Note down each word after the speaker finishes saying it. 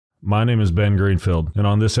My name is Ben Greenfield, and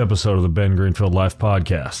on this episode of the Ben Greenfield Life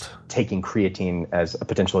Podcast, taking creatine as a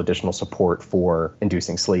potential additional support for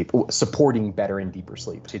inducing sleep, supporting better and deeper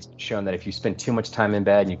sleep. It's shown that if you spend too much time in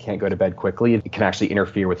bed and you can't go to bed quickly, it can actually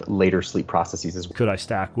interfere with later sleep processes as well. Could I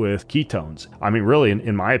stack with ketones? I mean, really,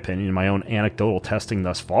 in my opinion, in my own anecdotal testing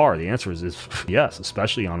thus far, the answer is yes,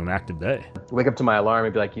 especially on an active day. Wake up to my alarm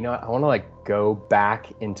and be like, I want to go back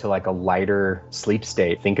into a lighter sleep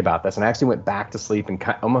state. Think about this. And I actually went back to sleep and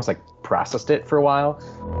almost processed it for a while.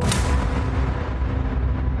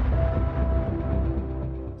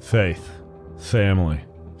 faith, family,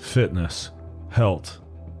 fitness, health,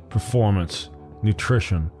 performance,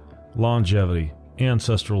 nutrition, longevity,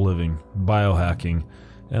 ancestral living, biohacking,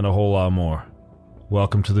 and a whole lot more.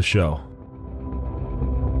 Welcome to the show.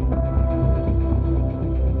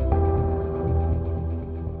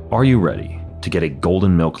 Are you ready to get a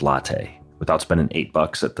golden milk latte without spending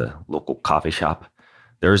 $8 at the local coffee shop?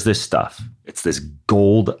 There's this stuff. It's this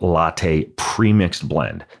gold latte premixed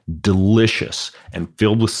blend, delicious and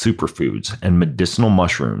filled with superfoods and medicinal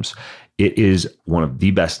mushrooms. It is one of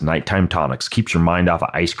the best nighttime tonics, keeps your mind off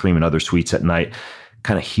of ice cream and other sweets at night,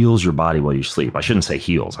 kind of heals your body while you sleep. I shouldn't say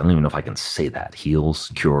heals. I don't even know if I can say that.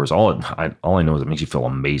 Heals, cures. All I know is it makes you feel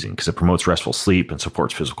amazing because it promotes restful sleep and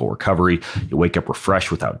supports physical recovery. You wake up refreshed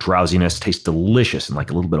without drowsiness. Tastes delicious and like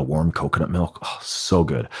a little bit of warm coconut milk. Oh, so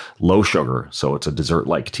good. Low sugar. So it's a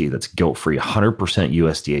dessert-like tea that's guilt-free, 100%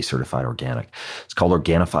 USDA certified organic. It's called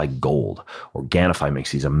Organifi Gold. Organifi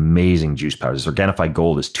makes these amazing juice powders. Organifi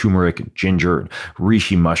Gold is turmeric and ginger and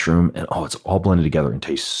reishi mushroom. And it's all blended together and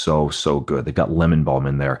tastes so, so good. They've got lemon balm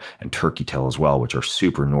in there and turkey tail as well, which are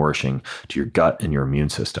super nourishing to your gut and your immune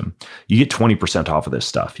system. You get 20% off of this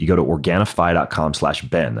stuff. You go to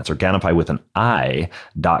Organifi.com/Ben. That's Organifi with an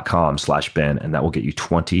I.com/Ben, and that will get you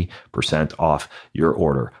 20% off your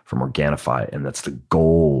order from Organifi. And that's the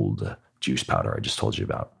gold juice powder I just told you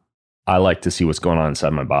about. I like to see what's going on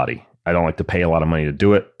inside my body. I don't like to pay a lot of money to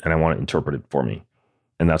do it, and I want it interpreted for me.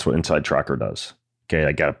 And that's what Inside Tracker does. Okay,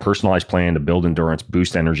 I got a personalized plan to build endurance,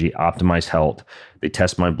 boost energy, optimize health. They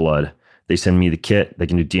test my blood. They send me the kit. They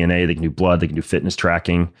can do DNA, they can do blood, they can do fitness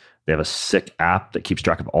tracking. They have a sick app that keeps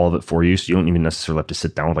track of all of it for you. So you don't even necessarily have to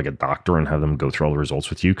sit down with a doctor and have them go through all the results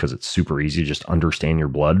with you because it's super easy to just understand your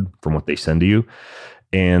blood from what they send to you.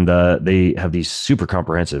 And they have these super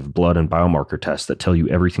comprehensive blood and biomarker tests that tell you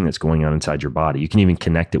everything that's going on inside your body. You can even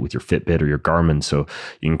connect it with your Fitbit or your Garmin so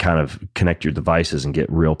you can kind of connect your devices and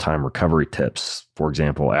get real-time recovery tips, for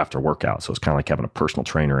example, after workout. So it's kind of like having a personal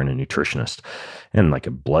trainer and a nutritionist and like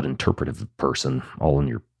a blood interpretive person all in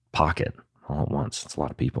your pocket all at once. It's a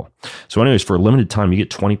lot of people. So anyways, for a limited time, you get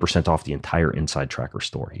 20% off the entire Inside Tracker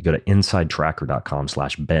store. You go to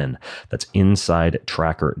InsideTracker.com/Ben. That's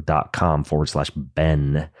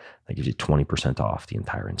InsideTracker.com/Ben. That gives you 20% off the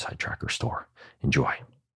entire Inside Tracker store. Enjoy.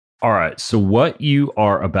 All right. So what you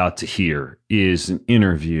are about to hear is an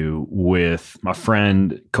interview with my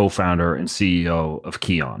friend, co-founder, and CEO of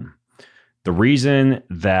Kion. The reason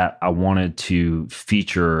that I wanted to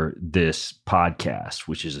feature this podcast,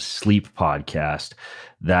 which is a sleep podcast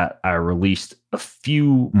that I released a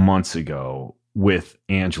few months ago with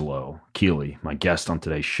Angelo Keeley, my guest on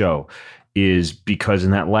today's show, is because in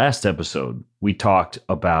that last episode, we talked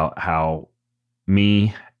about how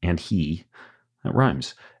me and he, that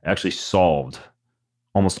rhymes, actually solved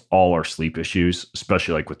almost all our sleep issues,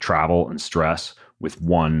 especially like with travel and stress, with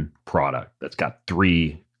one product that's got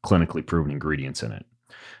 3 clinically proven ingredients in it.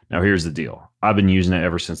 Now, here's the deal. I've been using it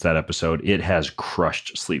ever since that episode. It has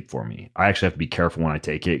crushed sleep for me. I actually have to be careful when I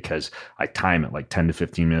take it because I time it like 10 to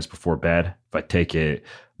 15 minutes before bed. If I take it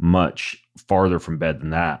much farther from bed than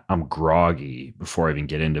that, I'm groggy before I even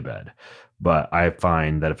get into bed. But I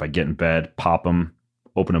find that if I get in bed, pop them,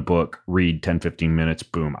 open a book, read 10, 15 minutes,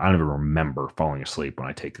 boom. I don't even remember falling asleep when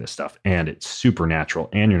I take this stuff. And it's super natural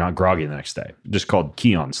and you're not groggy the next day. Just called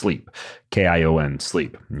Kion Sleep, Kion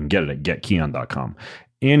Sleep. You can get it at getkion.com.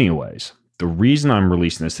 Anyways, the reason I'm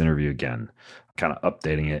releasing this interview again, kind of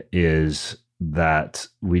updating it, is that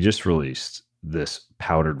we just released this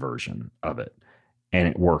powdered version of it and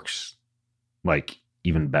it works like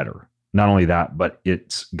even better. Not only that, but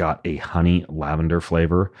it's got a honey lavender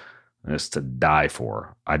flavor. It's to die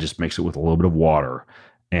for. I just mix it with a little bit of water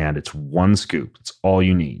and it's 1 scoop. It's all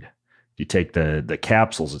you need. You take the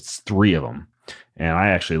capsules, it's 3 of them. And I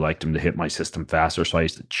actually liked them to hit my system faster. So I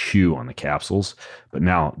used to chew on the capsules. But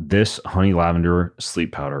now this honey lavender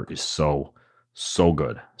sleep powder is so, so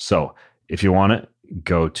good. So if you want it,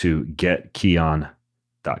 go to getkion.com.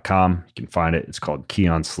 You can find it. It's called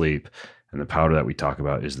Kion Sleep. And the powder that we talk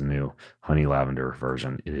about is the new honey lavender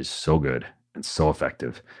version. It is so good and so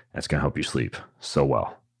effective. And it's going to help you sleep so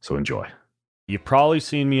well. So enjoy. You've probably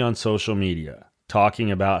seen me on social media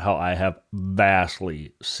talking about how I have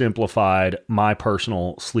vastly simplified my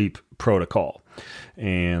personal sleep protocol.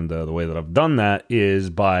 And the way that I've done that is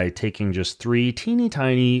by taking just 3 teeny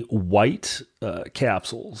tiny white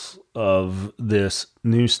capsules of this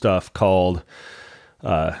new stuff called,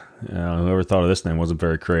 whoever thought of this name wasn't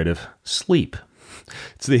very creative, Sleep.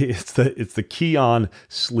 It's the Kion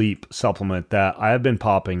Sleep supplement that I have been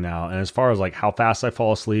popping now. And as far as like how fast I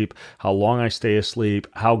fall asleep, how long I stay asleep,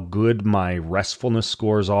 how good my restfulness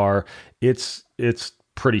scores are, it's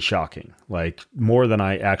pretty shocking. Like more than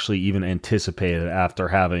I actually even anticipated after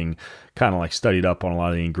having kind of like studied up on a lot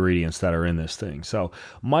of the ingredients that are in this thing. So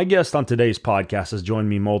my guest on today's podcast has joined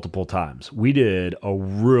me multiple times. We did a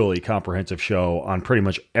really comprehensive show on pretty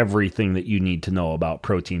much everything that you need to know about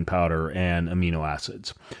protein powder and amino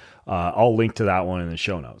acids. I'll link to that one in the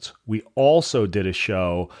show notes. We also did a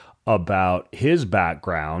show about his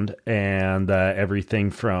background and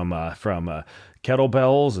everything from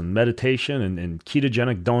kettlebells and meditation and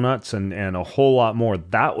ketogenic donuts and a whole lot more.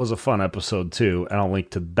 That was a fun episode too. And I'll link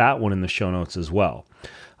to that one in the show notes as well,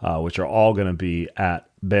 which are all going to be at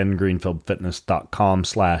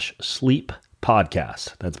bengreenfieldfitness.com/sleep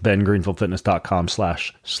podcast. That's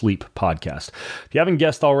bengreenfieldfitness.com/sleep podcast. If you haven't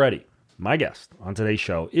guessed already, my guest on today's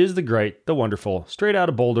show is the great, the wonderful, straight out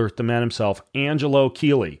of Boulder, the man himself, Angelo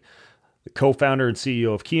Keeley, the co-founder and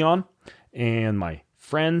CEO of Kion, and my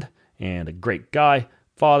friend and a great guy,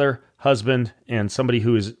 father, husband, and somebody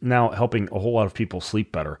who is now helping a whole lot of people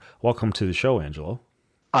sleep better. Welcome to the show, Angelo.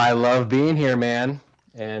 I love being here, man.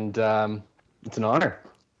 And it's an honor.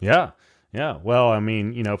 Yeah. Well, I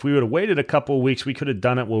mean, if we would have waited a couple of weeks, we could have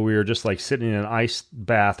done it while we were just like sitting in an ice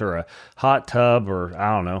bath or a hot tub or,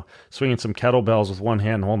 I don't know, swinging some kettlebells with one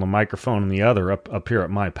hand and holding the microphone in the other up here at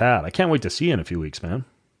my pad. I can't wait to see you in a few weeks, man.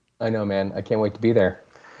 I know, man. I can't wait to be there.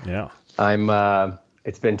 Yeah.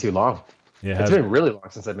 It's been too long. Yeah, it's been really long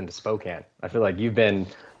since I've been to Spokane. I feel like you've been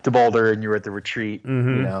to Boulder and you were at the retreat,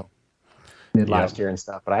 mid last year and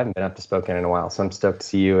stuff, but I haven't been up to Spokane in a while. So I'm stoked to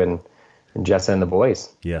see you and Jessa and the boys.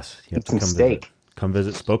 Yes. You have to come steak. Come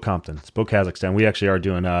visit Spokampton, Kazakhstan. We actually are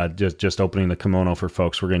doing just opening the kimono for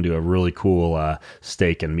folks. We're going to do a really cool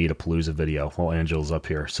steak and meat-a-palooza video while Angelo's up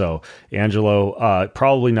here. So Angelo,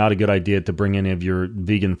 probably not a good idea to bring any of your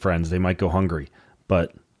vegan friends. They might go hungry,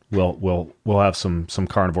 but we'll have some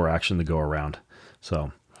carnivore action to go around.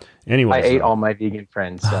 So anyway, I ate all my vegan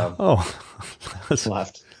friends. So that's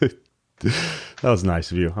left. That was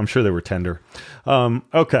nice of you. I'm sure they were tender.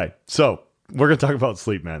 Okay, so we're going to talk about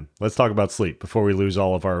sleep, man. Let's talk about sleep before we lose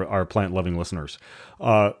all of our plant-loving listeners.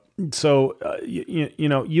 You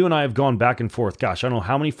and I have gone back and forth. Gosh, I don't know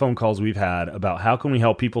how many phone calls we've had about how can we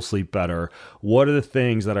help people sleep better? What are the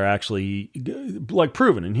things that are actually like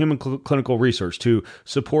proven in human clinical research to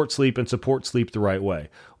support sleep and support sleep the right way?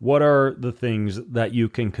 What are the things that you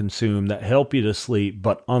can consume that help you to sleep,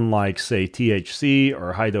 but unlike, say, THC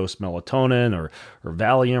or high-dose melatonin or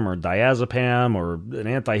Valium or diazepam or an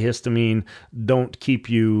antihistamine don't keep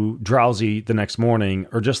you drowsy the next morning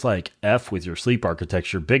or just like F with your sleep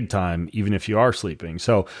architecture big time, even if you are sleeping.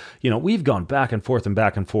 So, we've gone back and forth.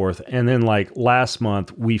 And then like last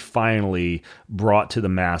month, we finally brought to the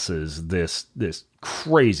masses this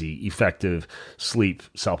crazy effective sleep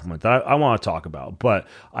supplement that I want to talk about, but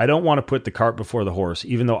I don't want to put the cart before the horse,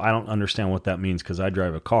 even though I don't understand what that means because I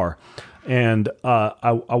drive a car. And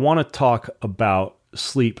I want to talk about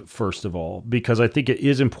sleep first of all, because I think it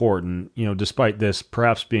is important, despite this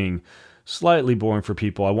perhaps being slightly boring for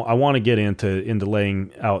people. I want to get into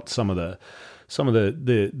laying out some of the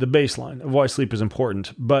baseline of why sleep is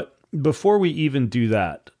important. But before we even do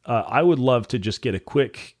that, I would love to just get a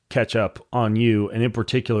quick catch up on you, and in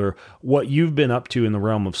particular, what you've been up to in the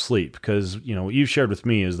realm of sleep. Because, what you've shared with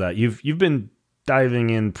me is that you've been diving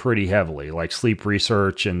in pretty heavily, like sleep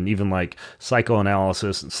research and even like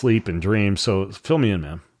psychoanalysis and sleep and dreams. So fill me in,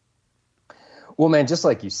 man. Well, man, just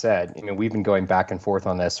like you said, we've been going back and forth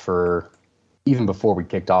on this for even before we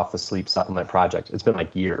kicked off the sleep supplement project. It's been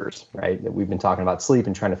like years, right? That we've been talking about sleep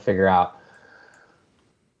and trying to figure out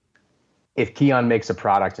if Kion makes a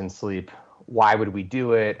product in sleep, why would we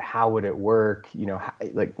do it? How would it work?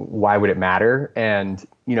 Why would it matter? And,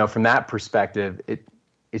 from that perspective,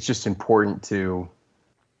 it's just important to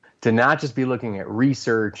not just be looking at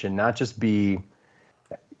research and not just being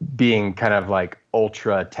kind of like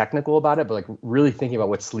ultra technical about it, but like really thinking about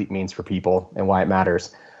what sleep means for people and why it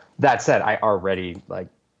matters. That said, I already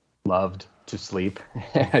loved to sleep.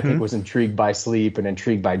 I think was intrigued by sleep and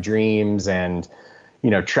intrigued by dreams and,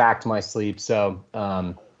 tracked my sleep. So,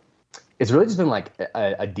 it's really just been like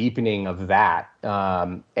a deepening of that.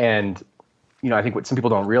 And I think what some people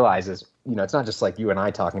don't realize is, it's not just like you and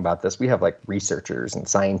I talking about this. We have like researchers and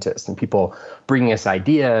scientists and people bringing us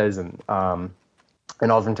ideas and all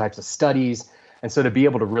different types of studies. And so to be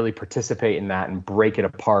able to really participate in that and break it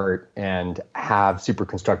apart and have super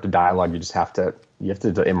constructive dialogue, you have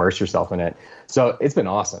to immerse yourself in it. So it's been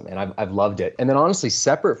awesome, and I've loved it. And then honestly,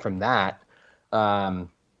 separate from that,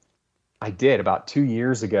 I did about 2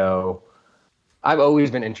 years ago. I've always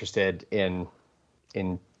been interested in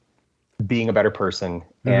being a better person,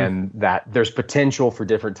 and that there's potential for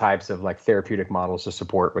different types of like therapeutic models to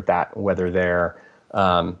support with that, whether they're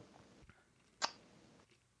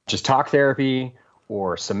just talk therapy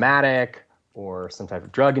or somatic or some type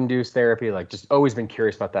of drug induced therapy. Like, just always been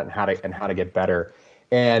curious about that and how to get better.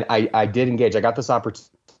 And I did engage. I got this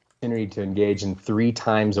opportunity to engage in 3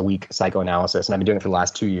 times a week psychoanalysis, and I've been doing it for the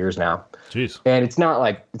last 2 years now. Jeez. And it's not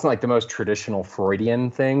like the most traditional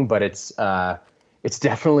Freudian thing, but it's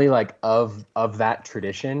definitely like of that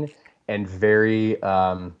tradition, and very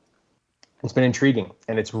it's been intriguing,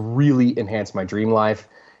 and it's really enhanced my dream life.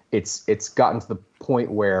 It's gotten to the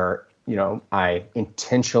point where, I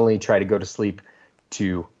intentionally try to go to sleep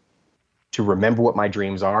to remember what my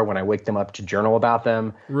dreams are when I wake them up, to journal about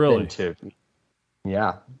them. Really?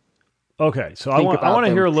 Yeah. Okay, so I want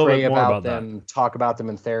to hear a little bit more about them, that. Talk about them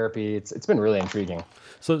in therapy. It's been really intriguing.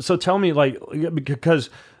 So tell me, like, because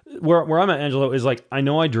where I'm at, Angelo, is like, I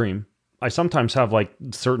know I dream. I sometimes have like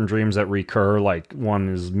certain dreams that recur. Like,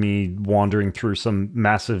 one is me wandering through some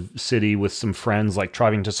massive city with some friends, like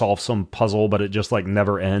trying to solve some puzzle, but it just like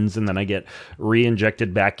never ends. And then I get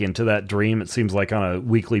re-injected back into that dream. It seems like on a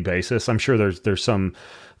weekly basis. I'm sure there's some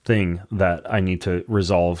thing that I need to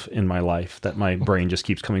resolve in my life that my brain just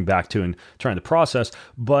keeps coming back to and trying to process.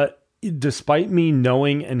 But despite me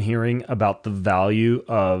knowing and hearing about the value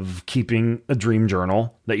of keeping a dream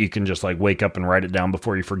journal that you can just like wake up and write it down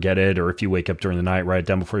before you forget it, or if you wake up during the night, write it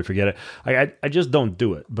down before you forget it, I just don't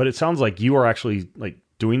do it. But it sounds like you are actually like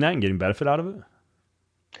doing that and getting benefit out of it.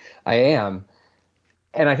 I am.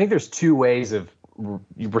 And I think there's 2 ways of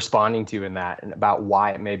responding to in that, and about why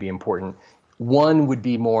it may be important. One would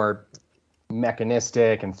be more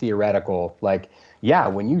mechanistic and theoretical, like, yeah,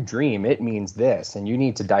 when you dream, it means this, and you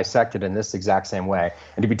need to dissect it in this exact same way.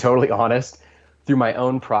 And to be totally honest, through my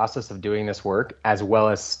own process of doing this work, as well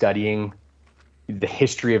as studying the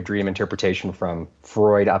history of dream interpretation from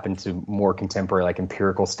Freud up into more contemporary, like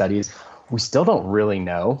empirical studies, we still don't really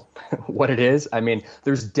know what it is. I mean,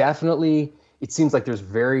 there's definitely, it seems like there's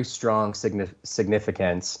very strong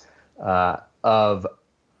significance of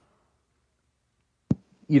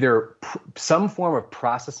either some form of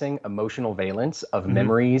processing emotional valence of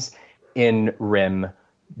memories in REM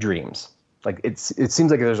dreams. Like, it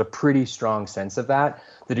seems like there's a pretty strong sense of that.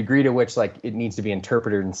 The degree to which like it needs to be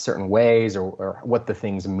interpreted in certain ways, or what the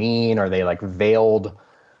things mean, are they like veiled,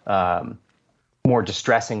 more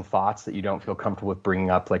distressing thoughts that you don't feel comfortable with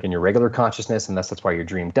bringing up like in your regular consciousness, and that's why your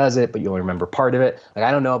dream does it, but you only remember part of it. Like,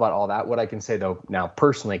 I don't know about all that. What I can say though now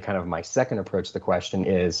personally, kind of my second approach to the question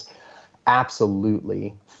is,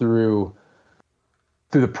 absolutely, through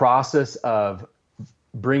the process of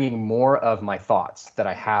bringing more of my thoughts that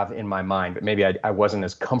I have in my mind, but maybe I wasn't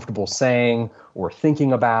as comfortable saying or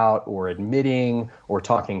thinking about or admitting or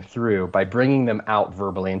talking through, by bringing them out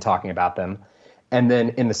verbally and talking about them. And then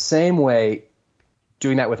in the same way,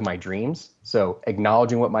 doing that with my dreams. So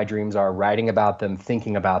acknowledging what my dreams are, writing about them,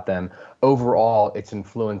 thinking about them. Overall, it's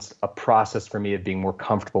influenced a process for me of being more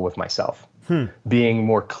comfortable with myself. Being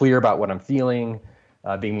more clear about what I'm feeling,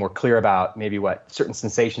 being more clear about maybe what certain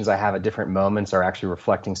sensations I have at different moments are actually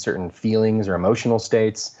reflecting certain feelings or emotional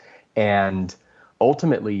states, and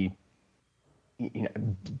ultimately,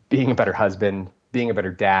 being a better husband, being a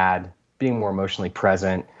better dad, being more emotionally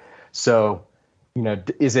present. So,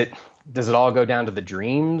 does it all go down to the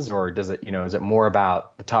dreams, or does it, is it more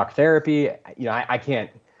about the talk therapy?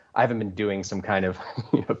 I haven't been doing some kind of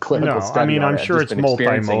clinical study. I mean, I'm sure it's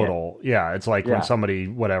multimodal. It. Yeah, it's like when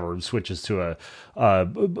somebody switches to a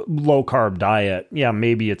low carb diet. Yeah,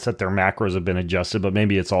 maybe it's that their macros have been adjusted, but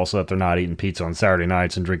maybe it's also that they're not eating pizza on Saturday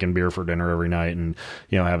nights and drinking beer for dinner every night, and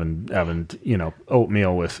having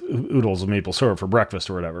oatmeal with oodles of maple syrup for breakfast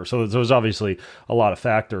or whatever. So there's obviously a lot of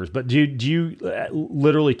factors. But do you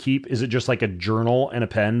literally keep? Is it just like a journal and a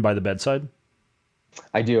pen by the bedside?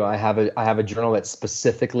 I do. I have a journal that's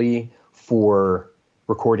specifically for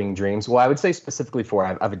recording dreams. Well, I would say specifically for,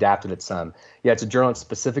 I've adapted it some. Yeah, it's a journal that's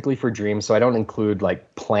specifically for dreams. So I don't include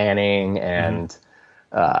like planning and,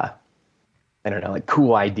 I don't know, like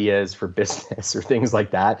cool ideas for business or things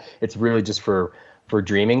like that. It's really just for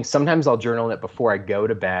dreaming. Sometimes I'll journal it before I go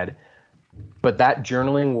to bed, but that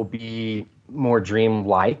journaling will be more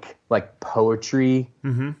dream-like poetry,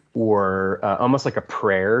 or almost like a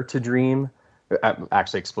prayer to dream,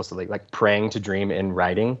 actually explicitly, like praying to dream in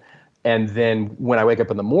writing. And then when I wake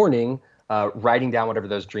up in the morning, writing down whatever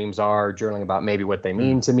those dreams are, journaling about maybe what they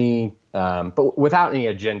mean to me, but without any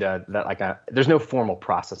agenda that there's no formal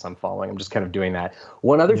process I'm following. I'm just kind of doing that.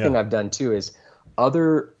 One other thing I've done too is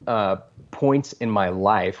other points in my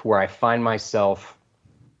life where I find myself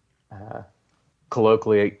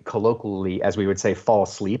colloquially, as we would say, fall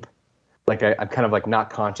asleep. Like I'm kind of like not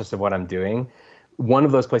conscious of what I'm doing. One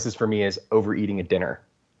of those places for me is overeating at dinner.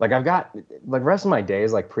 Like I've got like the rest of my day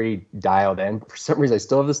is like pretty dialed in. But for some reason, I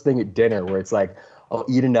still have this thing at dinner where it's like I'll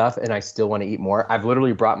eat enough and I still want to eat more. I've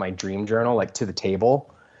literally brought my dream journal like to the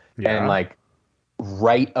table and like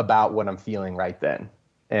write about what I'm feeling right then.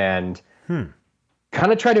 And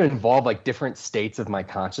kind of try to involve like different states of my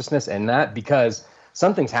consciousness in that, because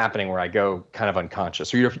something's happening where I go kind of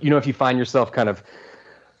unconscious. Or, if you find yourself kind of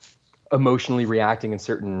emotionally reacting in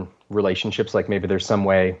certain relationships, like maybe there's some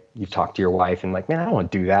way you've talked to your wife and like, man, I don't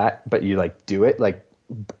want to do that, but you like do it. Like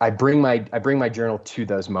I bring my journal to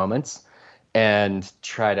those moments and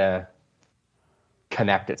try to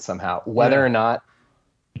connect it somehow. Whether or not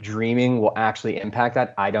dreaming will actually impact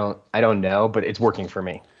that, I don't know, but it's working for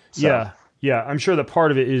me. So. Yeah, I'm sure that part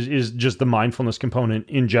of it is just the mindfulness component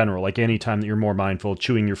in general. Like anytime that you're more mindful,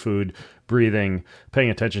 chewing your food, breathing, paying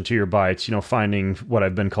attention to your bites, finding what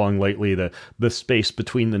I've been calling lately the space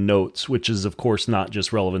between the notes, which is of course not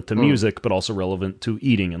just relevant to music, but also relevant to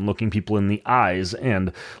eating and looking people in the eyes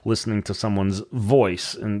and listening to someone's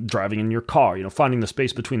voice and driving in your car, finding the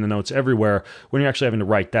space between the notes everywhere. When you're actually having to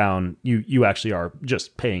write down, you actually are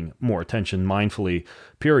just paying more attention mindfully,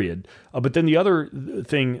 period. But then the other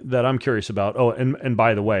thing that I'm curious about, and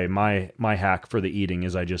by the way, my hack for the eating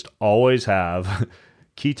is I just always have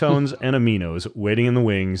ketones and aminos waiting in the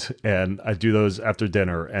wings, and I do those after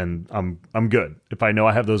dinner, and I'm good. If I know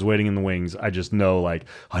I have those waiting in the wings, I just know like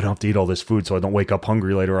I don't have to eat all this food so I don't wake up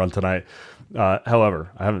hungry later on tonight.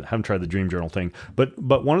 However, I haven't tried the dream journal thing. But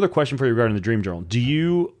one other question for you regarding the dream journal: do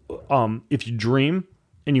you, if you dream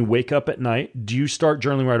and you wake up at night, do you start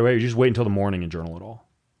journaling right away, or do you just wait until the morning and journal at all?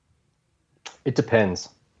 It depends.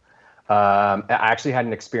 I actually had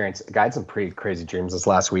an experience. I had some pretty crazy dreams this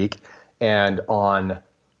last week. And on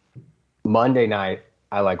Monday night,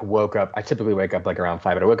 I woke up. I typically wake up around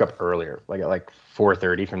 5, but I woke up earlier, at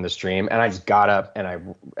 4:30 from this dream. And I just got up and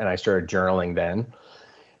I started journaling then.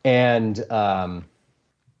 And,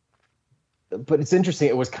 but it's interesting.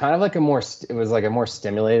 It was kind of a more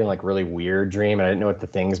stimulating, really weird dream. And I didn't know what the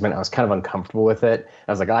things meant. I was kind of uncomfortable with it.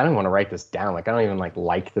 I was like, I don't want to write this down. I don't even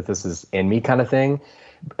like that this is in me kind of thing.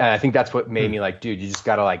 And I think that's what made me dude, you just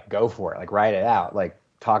got to go for it. Write it out.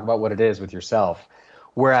 Talk about what it is with yourself.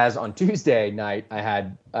 Whereas on Tuesday night, I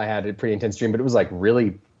had a pretty intense dream, but it was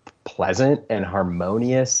really pleasant and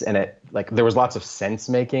harmonious. And it there was lots of sense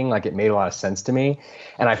making. It made a lot of sense to me.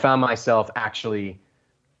 And I found myself actually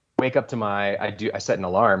wake up to I set an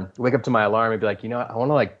alarm, wake up to my alarm and be like, I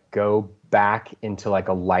want to go back into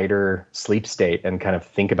a lighter sleep state and kind of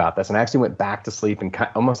think about this. And I actually went back to sleep and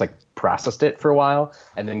almost processed it for a while,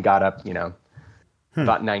 and then got up,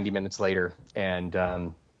 about 90 minutes later and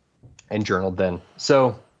journaled then.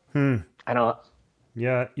 So I don't.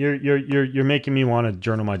 Yeah, you're making me want to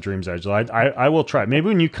journal my dreams, Angela. I will try. Maybe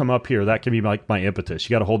when you come up here, that can be my impetus.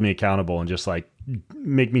 You got to hold me accountable and just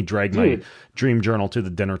make me drag my dream journal to the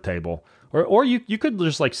dinner table. Or you could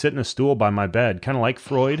just sit in a stool by my bed, kind of like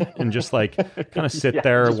Freud, and just kind of sit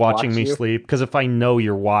there watching me sleep. Because if I know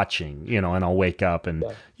you're watching, and I'll wake up, and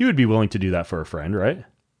you would be willing to do that for a friend, right?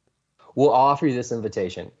 Well, I'll offer you this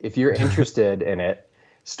invitation. If you're interested in it,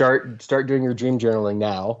 start doing your dream journaling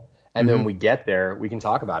now. And then when we get there, we can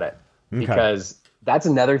talk about it. Okay. Because that's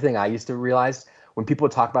another thing I used to realize. When people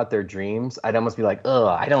would talk about their dreams, I'd almost be like,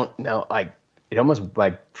 I don't know. It almost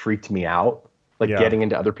freaked me out, getting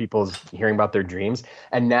into other people's, hearing about their dreams.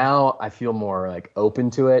 And now I feel more open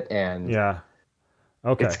to it. And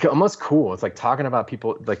okay, it's almost cool. It's talking about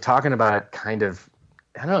people, talking about kind of,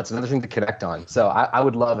 I don't know, it's another thing to connect on. So I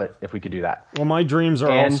would love it if we could do that. Well, my dreams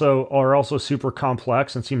are also super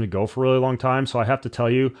complex and seem to go for a really long time. So I have to tell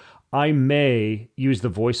you, I may use the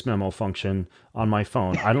voice memo function on my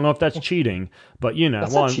phone. I don't know if that's cheating, but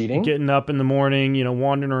that's not cheating. Getting up in the morning,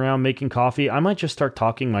 wandering around, making coffee. I might just start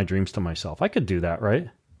talking my dreams to myself. I could do that, right?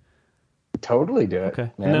 Totally do it.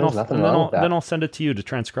 Okay. Man, then I'll send it to you to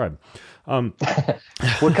transcribe.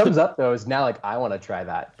 What comes up though is now I want to try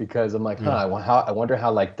that, because I'm I wonder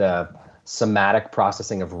how the somatic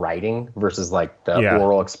processing of writing versus like the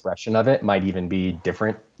oral expression of it might even be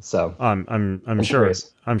different. So I'm sure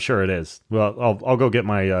curious. I'm sure it is. Well, I'll go get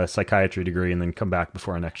my psychiatry degree and then come back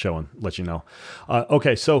before our next show and let you know.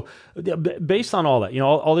 Okay, so based on all that,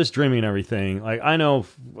 all this dreaming and everything, like I know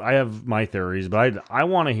I have my theories, but I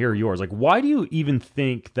want to hear yours. Like, why do you even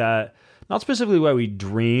think that? Not specifically why we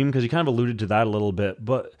dream, because you kind of alluded to that a little bit,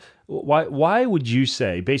 but why would you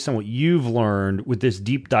say, based on what you've learned with this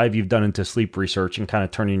deep dive you've done into sleep research and kind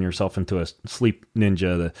of turning yourself into a sleep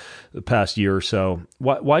ninja the past year or so,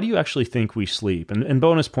 why do you actually think we sleep? And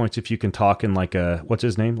bonus points if you can talk in like a, what's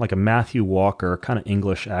his name? Like a Matthew Walker kind of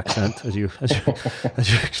English accent as you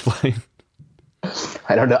explain.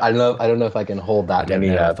 I don't know if I can hold that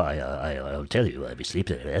many. I'll tell you, I'll be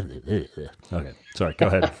sleeping. Okay, sorry. Go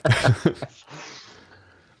ahead.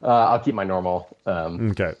 I'll keep my normal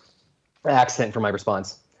accent for my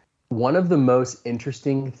response. One of the most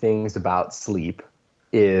interesting things about sleep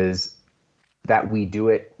is that we do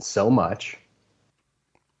it so much.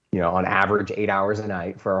 On average, 8 hours a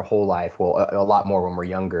night for our whole life. Well, a lot more when we're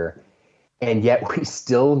younger, and yet we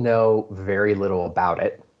still know very little about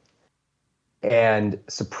it. And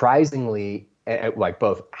surprisingly, like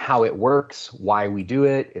both how it works, why we do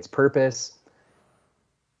it, its purpose,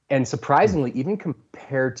 and surprisingly, even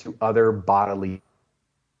compared to other bodily,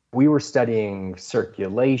 we were studying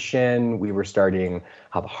circulation, we were studying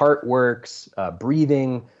how the heart works,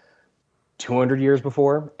 breathing 200 years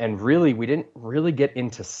before. And really, we didn't really get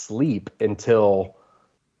into sleep until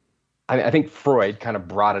I think Freud kind of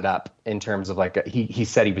brought it up in terms of like he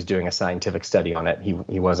said he was doing a scientific study on it.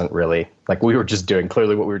 He wasn't really, like, we were just doing,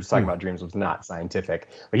 clearly what we were just talking about dreams was not scientific,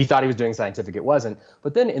 but he thought he was doing scientific. It wasn't.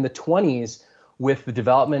 But then in the 20s, with the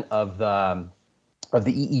development of the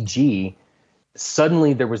EEG,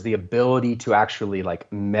 suddenly there was the ability to actually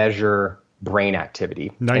like measure brain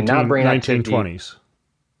activity. And not brain 1920s.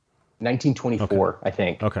 1924, okay. I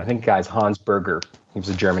think. Okay. I think Hans Berger, he was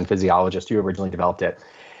a German physiologist who originally developed it.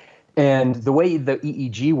 And the way the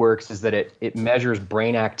EEG works is that it measures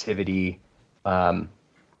brain activity in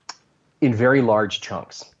very large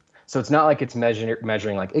chunks. So it's not like it's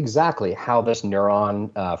measuring like exactly how this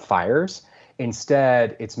neuron fires.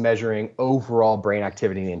 Instead, it's measuring overall brain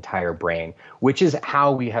activity in the entire brain, which is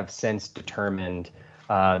how we have since determined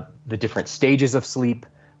the different stages of sleep,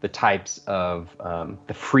 the types of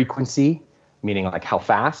the frequency, meaning like how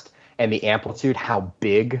fast, and the amplitude, how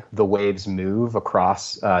big the waves move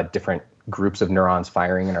across different groups of neurons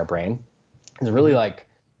firing in our brain. It's really like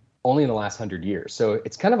only in the last 100 years. So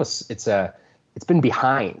it's kind of it's been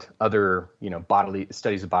behind other bodily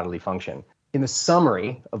studies of bodily function. In the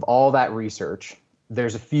summary of all that research,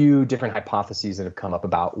 there's a few different hypotheses that have come up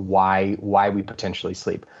about why we potentially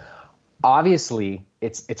sleep. Obviously,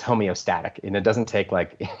 it's homeostatic, and it doesn't take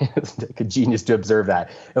like a genius to observe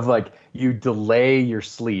that. If like you delay your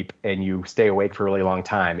sleep and you stay awake for a really long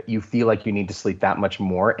time, you feel like you need to sleep that much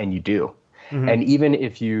more, and you do. Mm-hmm. And even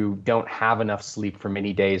if you don't have enough sleep for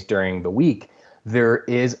many days during the week, there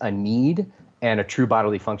is a need and a true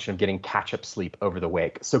bodily function of getting catch-up sleep over the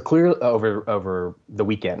week. So clearly over the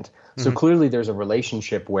weekend. Mm-hmm. So clearly there's a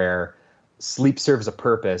relationship where sleep serves a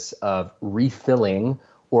purpose of refilling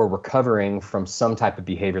or recovering from some type of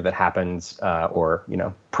behavior that happens or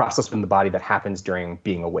process in the body that happens during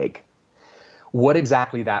being awake. What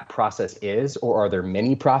exactly that process is, or are there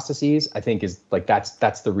many processes, I think is like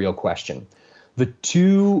that's the real question. The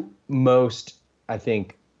two most, I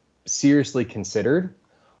think, seriously considered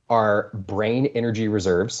are brain energy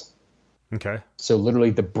reserves. Okay. So literally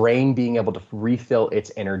the brain being able to refill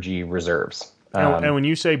its energy reserves. And when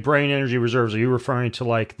you say brain energy reserves, are you referring to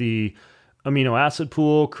like the amino acid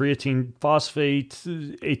pool, creatine phosphate,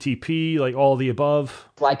 ATP, like all of the above?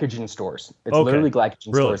 Glycogen stores. It's literally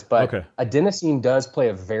glycogen stores. But adenosine does play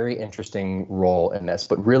a very interesting role in this.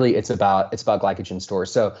 But really, it's about glycogen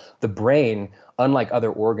stores. So the brain, unlike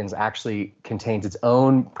other organs, actually contains its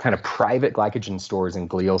own kind of private glycogen stores in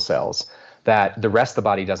glial cells that the rest of the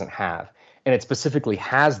body doesn't have. And it specifically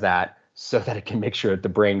has that so that it can make sure that the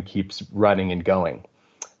brain keeps running and going.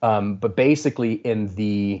 But basically,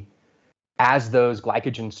 as those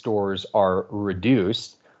glycogen stores are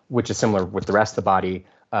reduced, which is similar with the rest of the body,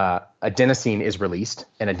 adenosine is released,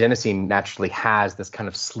 and adenosine naturally has this kind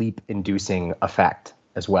of sleep-inducing effect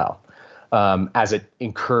as well, as it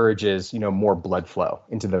encourages, more blood flow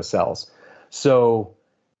into those cells. So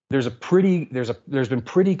there's been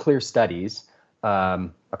pretty clear studies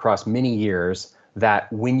across many years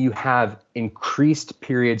that when you have increased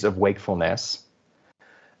periods of wakefulness,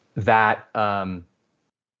 that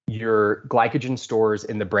your glycogen stores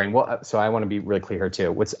in the brain. Well, so I want to be really clear here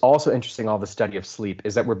too. What's also interesting, all the study of sleep,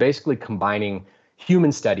 is that we're basically combining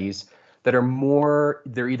human studies that are more,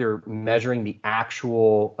 they're either measuring the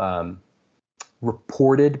actual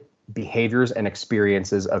reported behaviors and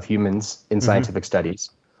experiences of humans in scientific studies,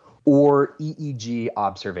 or EEG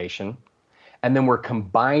observation. And then we're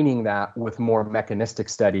combining that with more mechanistic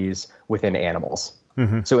studies within animals.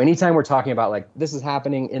 So anytime we're talking about like this is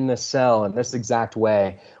happening in the cell in this exact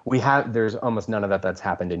way, there's almost none of that that's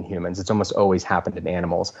happened in humans. It's almost always happened in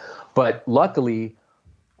animals. But luckily,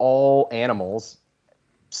 all animals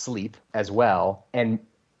sleep as well, and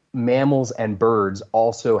mammals and birds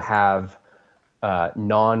also have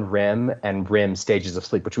non-REM and REM stages of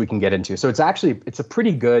sleep, which we can get into. So it's a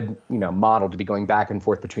pretty good, model to be going back and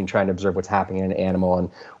forth between trying to observe what's happening in an animal and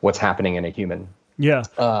what's happening in a human. Yeah.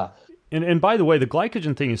 And by the way, the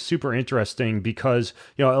glycogen thing is super interesting because,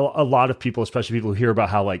 a lot of people, especially people who hear about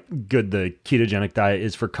how like good the ketogenic diet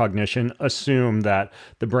is for cognition, assume that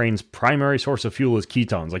the brain's primary source of fuel is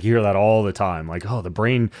ketones. Like you hear that all the time. Like, oh, the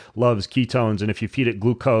brain loves ketones. And if you feed it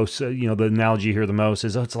glucose, the analogy you hear the most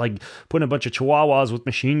is, it's like putting a bunch of chihuahuas with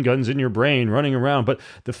machine guns in your brain running around. But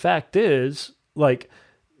the fact is, like,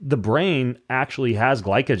 the brain actually has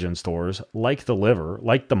glycogen stores like the liver,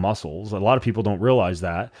 like the muscles. A lot of people don't realize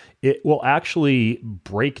that. It will actually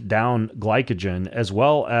break down glycogen as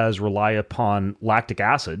well as rely upon lactic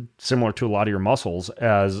acid, similar to a lot of your muscles,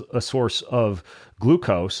 as a source of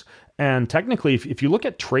glucose. And technically, if you look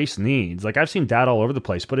at trace needs, like I've seen data all over the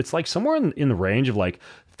place, but it's like somewhere in the range of like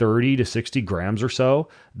 30 to 60 grams or so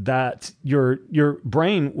that your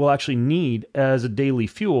brain will actually need as a daily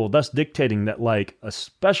fuel, thus dictating that, like,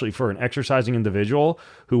 especially for an exercising individual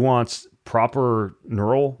who wants proper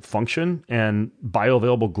neural function and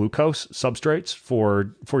bioavailable glucose substrates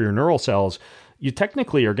for your neural cells, you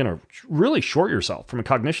technically are going to really short yourself from a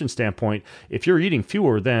cognition standpoint if you're eating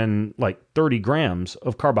fewer than like 30 grams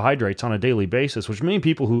of carbohydrates on a daily basis, which many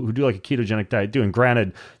people who do like a ketogenic diet do. And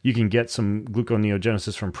granted, you can get some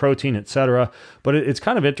gluconeogenesis from protein, et cetera. But it's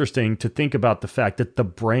kind of interesting to think about the fact that the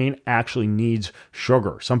brain actually needs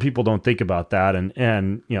sugar. Some people don't think about that.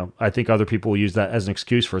 And I think other people will use that as an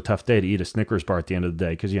excuse for a tough day to eat a Snickers bar at the end of the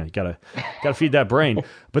day because, you gotta feed that brain.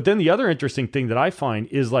 But then the other interesting thing that I find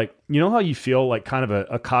is, like, how you feel like kind of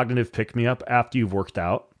a cognitive pick-me-up after you've worked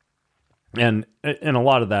out? And a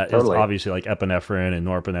lot of that is obviously like epinephrine and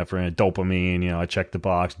norepinephrine, dopamine, I check the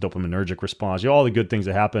box, dopaminergic response, all the good things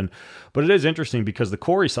that happen. But it is interesting because the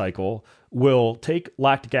Cori cycle will take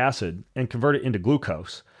lactic acid and convert it into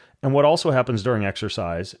glucose. And what also happens during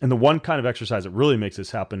exercise, and the one kind of exercise that really makes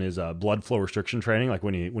this happen is blood flow restriction training, like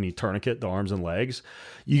when you tourniquet the arms and legs,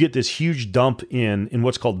 you get this huge dump in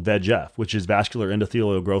what's called VEGF, which is vascular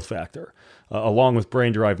endothelial growth factor, along with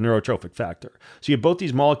brain-derived neurotrophic factor. So you have both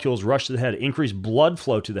these molecules rush to the head, increase blood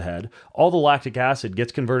flow to the head, all the lactic acid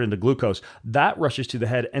gets converted into glucose, that rushes to the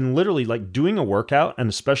head, and literally, like, doing a workout, and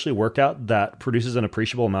especially a workout that produces an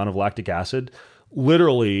appreciable amount of lactic acid,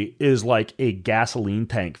 literally is like a gasoline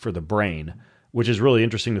tank for the brain, which is really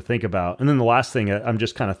interesting to think about. And then the last thing I'm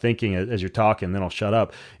just kind of thinking as you're talking, then I'll shut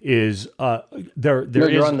up, is you're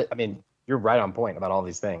right on point about all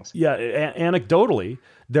these things. Yeah. Anecdotally,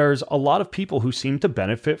 there's a lot of people who seem to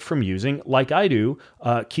benefit from using, like I do,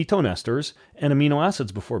 ketone esters and amino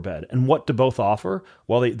acids before bed. And what do both offer?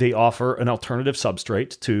 Well, they offer an alternative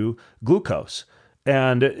substrate to glucose.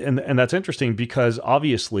 And that's interesting because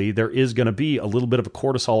obviously there is going to be a little bit of a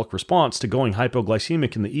cortisolic response to going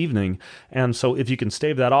hypoglycemic in the evening. And so if you can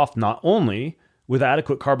stave that off, not only with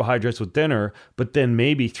adequate carbohydrates with dinner, but then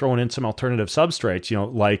maybe throwing in some alternative substrates,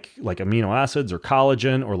 like amino acids or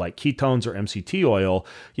collagen or like ketones or MCT oil,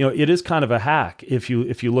 it is kind of a hack if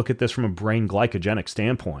you look at this from a brain glycogenic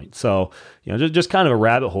standpoint. So, just kind of a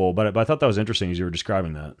rabbit hole, but I thought that was interesting as you were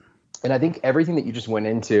describing that. And I think everything that you just went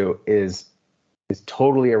into is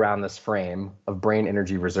totally around this frame of brain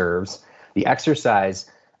energy reserves. The exercise,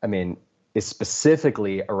 is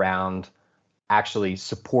specifically around actually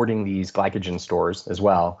supporting these glycogen stores as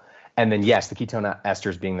well. And then, yes, the ketone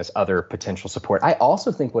esters being this other potential support. I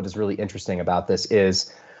also think what is really interesting about this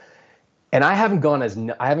is, and I haven't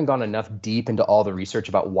gone enough deep into all the research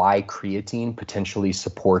about why creatine potentially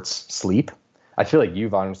supports sleep. I feel like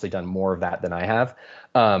you've honestly done more of that than I have.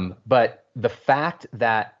 But the fact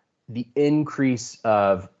that the increase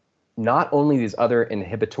of not only these other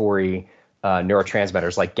inhibitory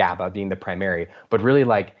neurotransmitters like GABA being the primary, but really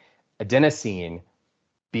like adenosine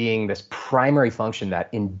being this primary function that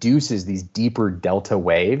induces these deeper delta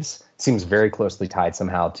waves seems very closely tied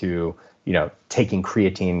somehow to, taking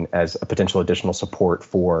creatine as a potential additional support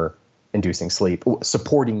for inducing sleep,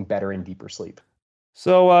 supporting better and deeper sleep.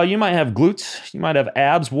 So you might have glutes, you might have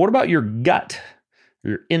abs, but what about your gut?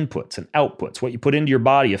 Your inputs and outputs, what you put into your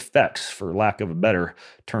body affects, for lack of a better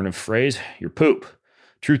turn of phrase, your poop.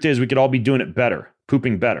 Truth is, we could all be doing it better,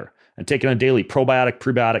 pooping better, and taking a daily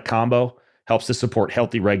probiotic-prebiotic combo helps to support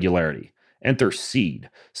healthy regularity. Enter Seed.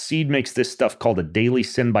 Seed makes this stuff called a daily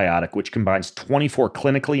synbiotic, which combines 24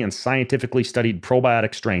 clinically and scientifically studied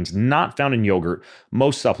probiotic strains not found in yogurt,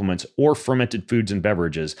 most supplements, or fermented foods and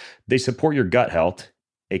beverages. They support your gut health,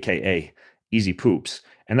 aka easy poops,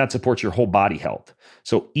 and that supports your whole body health.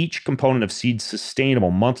 So each component of Seed's sustainable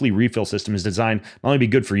monthly refill system is designed not only to be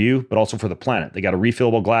good for you, but also for the planet. They got a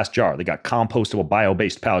refillable glass jar. They got compostable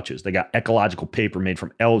bio-based pouches. They got ecological paper made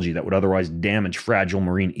from algae that would otherwise damage fragile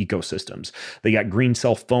marine ecosystems. They got green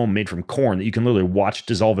cell foam made from corn that you can literally watch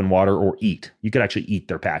dissolve in water or eat. You could actually eat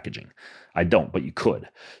their packaging. I don't, but you could.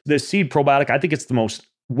 The Seed probiotic, I think it's the most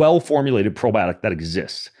well-formulated probiotic that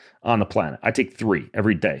exists on the planet. I take 3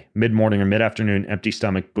 every day, mid-morning or mid-afternoon, empty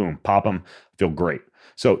stomach, boom, pop them, feel great.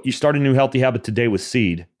 So you start a new healthy habit today with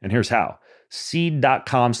Seed, and here's how.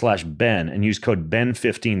 Seed.com/Ben and use code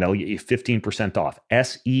Ben15. That'll get you 15% off.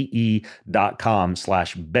 SEE.com/Ben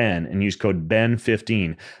and use code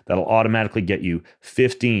Ben15. That'll automatically get you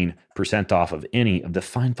 15% off of any of the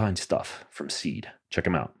fine stuff from Seed. Check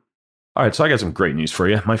them out. All right, so I got some great news for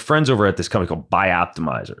you. My friends over at this company called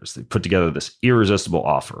Bioptimizers, they put together this irresistible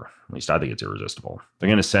offer. At least I think it's irresistible. They're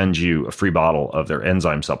going to send you a free bottle of their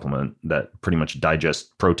enzyme supplement that pretty much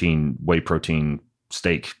digests protein, whey protein,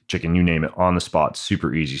 steak, chicken, you name it, on the spot.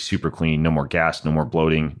 Super easy, super clean. No more gas, no more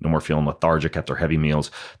bloating, no more feeling lethargic after heavy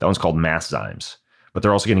meals. That one's called Masszymes. But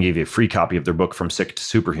they're also going to give you a free copy of their book From Sick to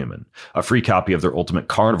Superhuman, a free copy of their Ultimate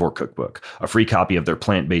Carnivore Cookbook, a free copy of their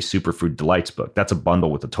Plant-Based Superfood Delights book. That's a bundle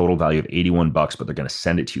with a total value of $81, but they're going to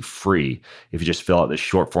send it to you free if you just fill out this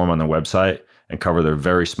short form on their website and cover their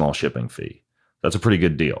very small shipping fee. That's a pretty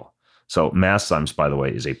good deal. So Masszymes, by the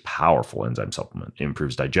way, is a powerful enzyme supplement. It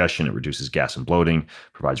improves digestion, it reduces gas and bloating,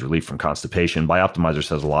 provides relief from constipation. Bioptimizers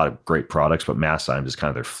has a lot of great products, but Masszymes is kind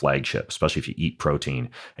of their flagship, especially if you eat protein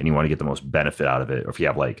and you want to get the most benefit out of it, or if you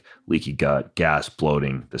have like leaky gut, gas,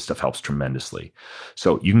 bloating, this stuff helps tremendously.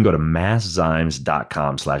 So you can go to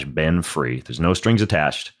masszymes.com/benfree. There's no strings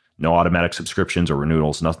attached. No automatic subscriptions or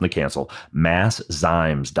renewals, nothing to cancel.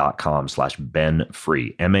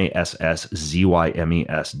 Masszymes.com/benfree.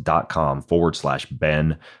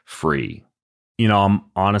 masszymes.com/benfree. You know, I'm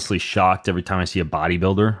honestly shocked every time I see a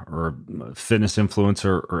bodybuilder or a fitness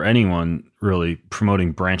influencer or anyone really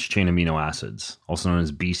promoting branched chain amino acids, also known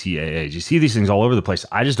as BCAAs. You see these things all over the place.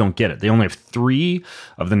 I just don't get it. They only have 3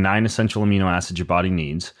 of the 9 essential amino acids your body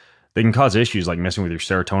needs. They can cause issues like messing with your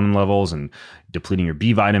serotonin levels and depleting your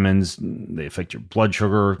B vitamins. They affect your blood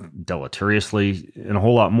sugar deleteriously and a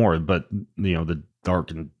whole lot more. But, you know, the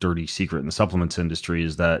dark and dirty secret in the supplements industry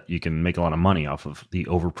is that you can make a lot of money off of the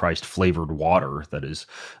overpriced flavored water that is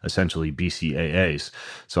essentially BCAAs.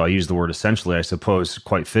 So I use the word essentially, I suppose,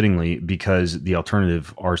 quite fittingly, because the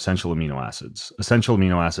alternative are essential amino acids. Essential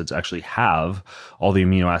amino acids actually have all the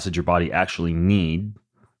amino acids your body actually need.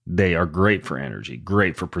 They are great for energy,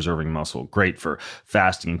 great for preserving muscle, great for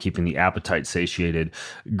fasting and keeping the appetite satiated,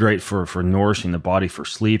 great for nourishing the body for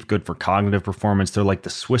sleep, good for cognitive performance. They're like the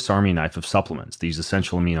Swiss Army knife of supplements, these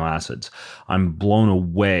essential amino acids. I'm blown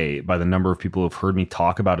away by the number of people who have heard me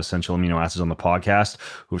talk about essential amino acids on the podcast,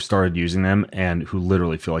 who have started using them and who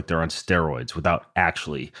literally feel like they're on steroids without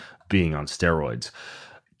actually being on steroids.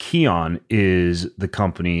 Kion is the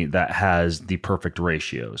company that has the perfect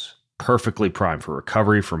ratios. Perfectly primed for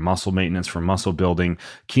recovery, for muscle maintenance, for muscle building.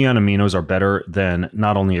 Kion aminos are better than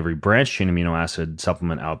not only every branched chain amino acid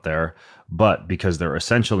supplement out there, but because they're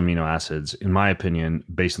essential amino acids, in my opinion,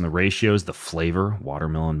 based on the ratios, the flavor,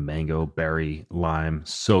 watermelon, mango, berry, lime,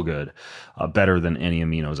 so good, better than any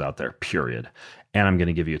aminos out there, period. And I'm going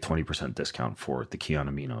to give you a 20% discount for the Kion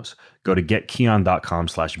aminos. Go to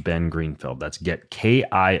getkion.com/Ben Greenfield. That's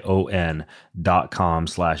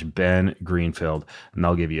getkion.com/Ben Greenfield. And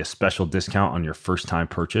they'll give you a special discount on your first time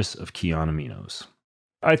purchase of Kion aminos.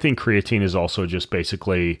 I think creatine is also just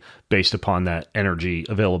basically based upon that energy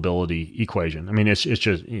availability equation. I mean, it's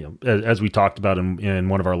just, you know, as we talked about in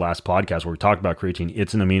one of our last podcasts where we talked about creatine,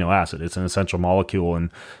 it's an amino acid. It's an essential molecule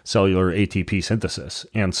in cellular ATP synthesis.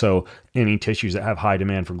 And so any tissues that have high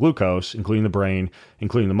demand for glucose, including the brain,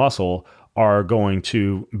 including the muscle, are going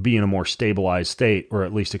to be in a more stabilized state, or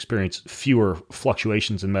at least experience fewer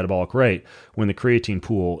fluctuations in metabolic rate when the creatine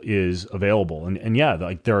pool is available. And yeah,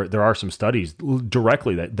 like there are some studies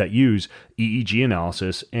directly that use EEG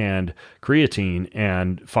analysis and creatine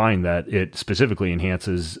and find that it specifically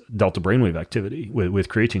enhances delta brainwave activity with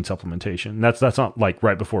creatine supplementation. That's not like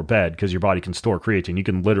right before bed, because your body can store creatine. You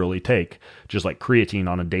can literally take just like creatine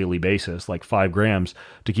on a daily basis, like 5 grams,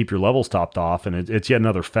 to keep your levels topped off. And it's yet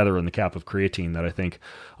another feather in the cap of creatine that I think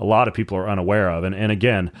a lot of people are unaware of. And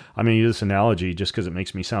again, I'm going to use this analogy just because it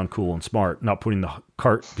makes me sound cool and smart, not putting the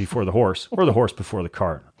cart before the horse or the horse before the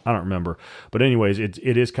cart. I don't remember. But anyways, it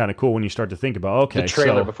is kind of cool when you start to think about, okay, the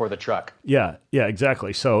trailer before the truck. Yeah,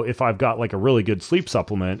 exactly. So if I've got like a really good sleep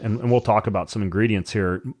supplement, and we'll talk about some ingredients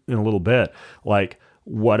here in a little bit, like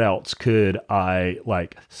what else could I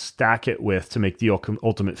like stack it with to make the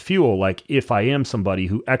ultimate fuel? Like if I am somebody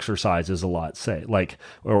who exercises a lot, say, like,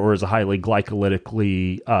 or is a highly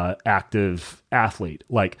glycolytically active athlete,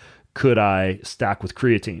 like could I stack with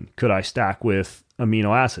creatine? Could I stack with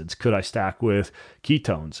amino acids? Could I stack with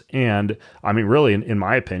ketones? And I mean, really, in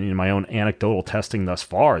my opinion, in my own anecdotal testing thus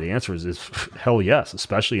far, the answer is hell yes,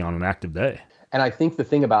 especially on an active day. And I think the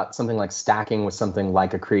thing about something like stacking with something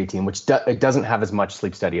like a creatine, which it doesn't have as much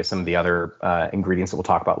sleep study as some of the other ingredients that we'll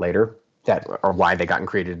talk about later, that are why they got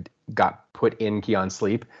put in Kion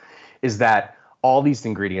Sleep, is that all these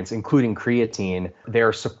ingredients, including creatine,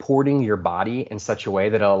 they're supporting your body in such a way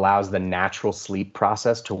that it allows the natural sleep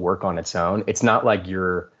process to work on its own. It's not like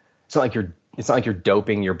you're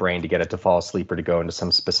doping your brain to get it to fall asleep or to go into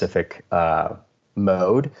some specific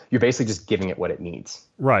mode. You're basically just giving it what it needs.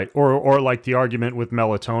 Right. Or like the argument with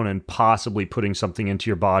melatonin, possibly putting something into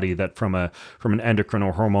your body that from an endocrine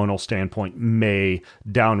or hormonal standpoint may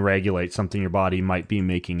downregulate something your body might be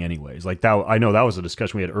making anyways. Like that, I know that was a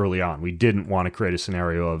discussion we had early on. We didn't want to create a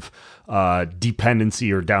scenario of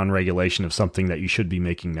dependency or downregulation of something that you should be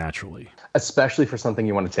making naturally. Especially for something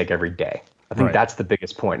you want to take every day. I think that's the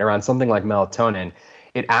biggest point. Around something like melatonin,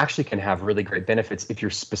 it actually can have really great benefits if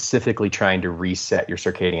you're specifically trying to reset your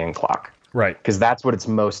circadian clock. Right. Because that's what it's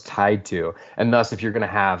most tied to. And thus, if you're going to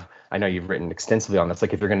have, I know you've written extensively on this,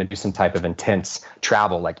 like if you're going to do some type of intense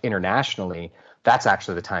travel, like internationally, that's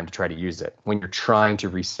actually the time to try to use it when you're trying to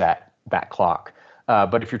reset that clock.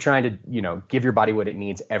 But if you're trying to, give your body what it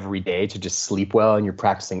needs every day to just sleep well, and you're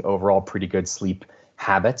practicing overall pretty good sleep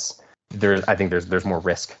habits, I think there's more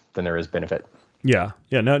risk than there is benefit. Yeah.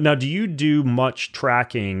 Now, do you do much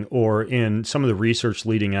tracking, or in some of the research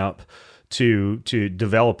leading up to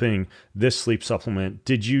developing this sleep supplement,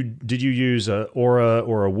 did you use a Aura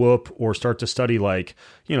or a Whoop, or start to study like,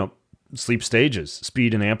 sleep stages,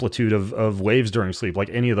 speed and amplitude of waves during sleep, like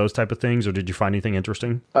any of those type of things, or did you find anything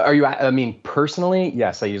interesting? Personally,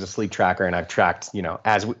 yes, I use a sleep tracker, and I've tracked,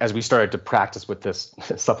 as we started to practice with this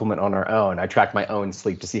supplement on our own, I tracked my own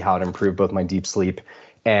sleep to see how it improved both my deep sleep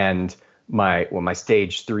and my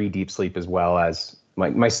stage 3 deep sleep, as well as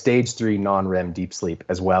my stage 3 non-REM deep sleep,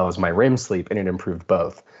 as well as my REM sleep, and it improved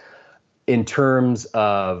both. In terms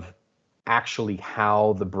of actually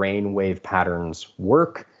how the brain wave patterns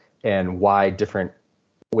work and why different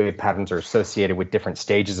wave patterns are associated with different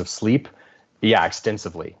stages of sleep, yeah,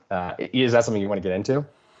 extensively. Is that something you want to get into?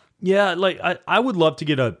 Yeah, like I would love to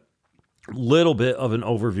get a little bit of an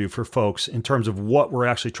overview for folks in terms of what we're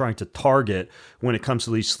actually trying to target when it comes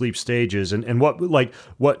to these sleep stages, and what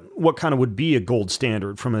kind of would be a gold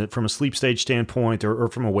standard from a sleep stage standpoint or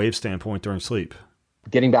from a wave standpoint during sleep.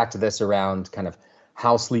 Getting back to this around kind of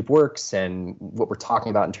how sleep works and what we're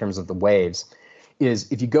talking about in terms of the waves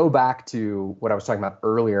is, if you go back to what I was talking about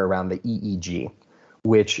earlier around the EEG,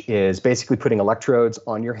 which is basically putting electrodes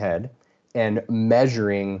on your head and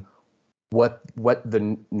measuring what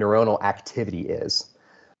the neuronal activity is.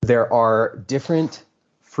 There are different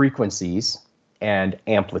frequencies and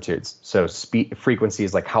amplitudes. So frequency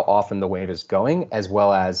is like how often the wave is going, as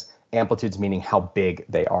well as amplitudes, meaning how big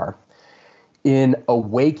they are. In a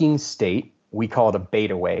waking state, we call it a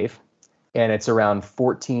beta wave, and it's around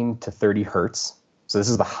 14 to 30 hertz. So this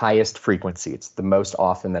is the highest frequency. It's the most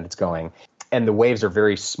often that it's going. And the waves are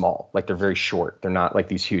very small, like they're very short. They're not like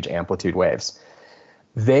these huge amplitude waves.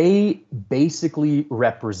 They basically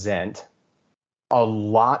represent a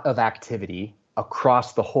lot of activity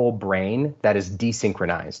across the whole brain that is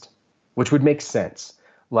desynchronized, which would make sense.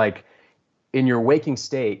 Like in your waking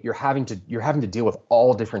state, you're having to deal with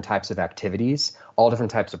all different types of activities, all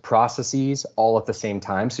different types of processes, all at the same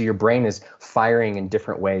time. So your brain is firing in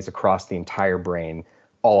different ways across the entire brain,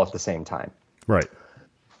 all at the same time. Right.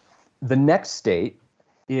 The next state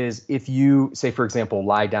is if you, say, for example,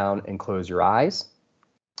 lie down and close your eyes.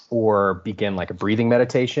 or begin like a breathing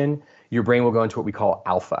meditation, your brain will go into what we call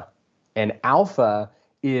alpha. And alpha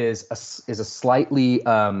is a slightly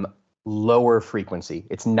lower frequency.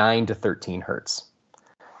 It's 9 to 13 hertz.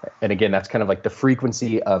 And again, that's kind of like the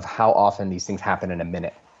frequency of how often these things happen in a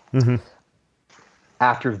minute. Mm-hmm.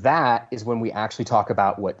 After that is when we actually talk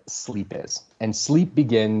about what sleep is. And sleep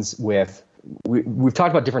begins with, we've talked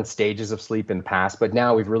about different stages of sleep in the past, but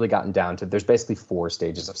now we've really gotten down to, there's basically 4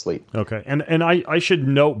 stages of sleep. Okay. And I should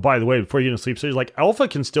note, by the way, before you get into sleep stage, like alpha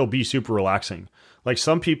can still be super relaxing. Like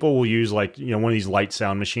some people will use like, one of these light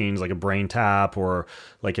sound machines, like a brain tap or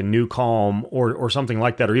like a new calm or something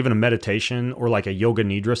like that, or even a meditation or like a yoga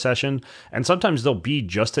nidra session. And sometimes they'll be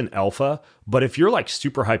just an alpha. But if you're like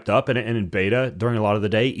super hyped up and in beta during a lot of the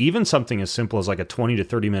day, even something as simple as like a 20 to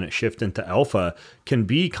 30 minute shift into alpha can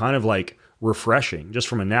be kind of like refreshing just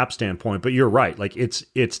from a nap standpoint. But you're right. Like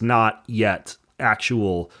it's not yet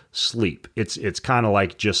actual sleep. It's kind of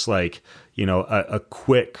like just like, a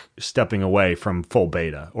quick stepping away from full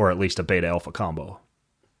beta, or at least a beta alpha combo.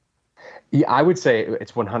 Yeah, I would say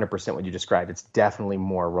it's 100% what you described. It's definitely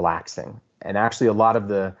more relaxing. And actually a lot of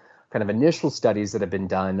the kind of initial studies that have been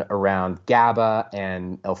done around GABA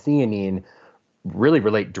and L-theanine really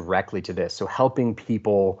relate directly to this. So helping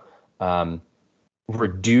people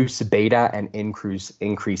reduce beta and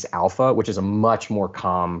increase alpha, which is a much more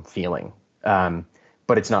calm feeling,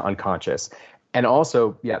 but it's not unconscious. And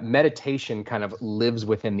also, meditation kind of lives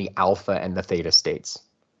within the alpha and the theta states.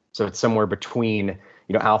 So it's somewhere between,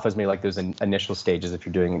 alpha is maybe like those initial stages if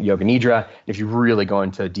you're doing yoga nidra. If you really go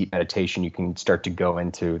into deep meditation, you can start to go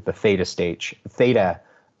into the theta state,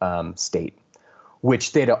 which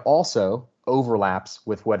theta also overlaps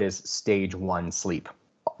with what is stage 1 sleep.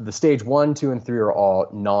 The stage 1, 2, and 3 are all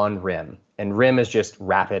non-REM. And REM is just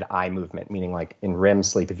rapid eye movement, meaning like in REM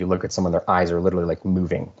sleep, if you look at someone, their eyes are literally like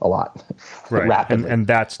moving a lot, right? Rapidly. And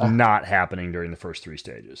that's not happening during the first 3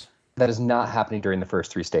 stages. That is not happening during the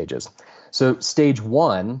first 3 stages. So stage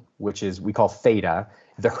 1, which is we call theta,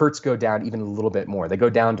 the hertz go down even a little bit more. They go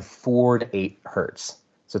down to 4 to 8 hertz.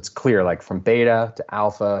 So it's clear, like from beta to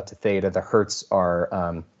alpha to theta, the hertz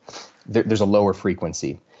are, there's a lower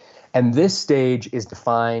frequency. And this stage is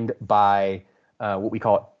defined by what we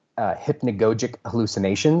call hypnagogic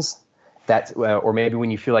hallucinations. That's or maybe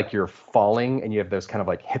when you feel like you're falling and you have those kind of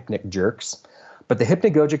like hypnic jerks. But the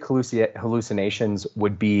hypnagogic hallucinations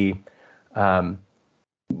would be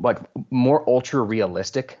like more ultra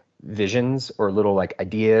realistic visions or little like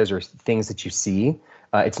ideas or things that you see.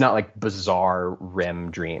 It's not like bizarre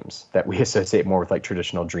REM dreams that we associate more with like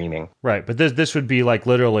traditional dreaming. Right. But this would be like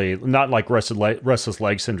literally not like restless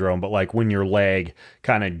leg syndrome, but like when your leg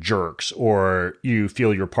kind of jerks or you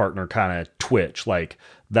feel your partner kind of twitch. Like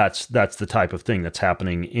that's the type of thing that's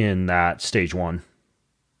happening in that stage 1.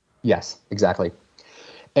 Yes, exactly.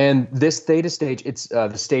 And this theta stage, it's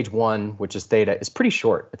the stage 1, which is theta, is pretty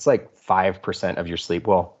short. It's like 5% of your sleep.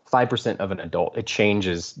 Well, 5% of an adult. It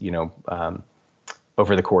changes,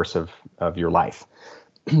 over the course of your life.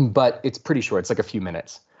 But it's pretty short. It's like a few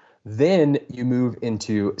minutes. Then you move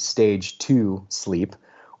into stage 2 sleep,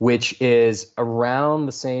 which is around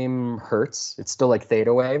the same hertz. It's still like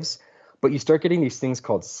theta waves, but you start getting these things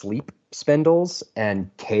called sleep spindles and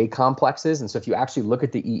K complexes. And so if you actually look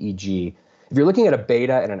at the EEG, if you're looking at a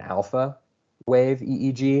beta and an alpha wave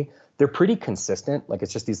EEG, they're pretty consistent. Like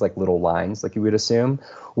it's just these like little lines, like you would assume.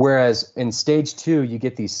 Whereas in stage 2, you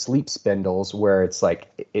get these sleep spindles where it's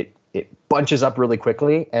like it bunches up really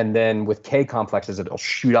quickly, and then with K complexes, it'll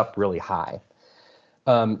shoot up really high.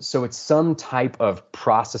 So it's some type of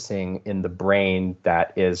processing in the brain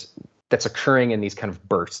that's occurring in these kind of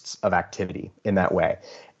bursts of activity in that way.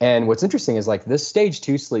 And what's interesting is like this stage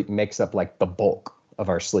 2 sleep makes up like the bulk of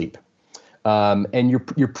our sleep. And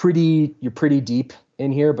you're pretty deep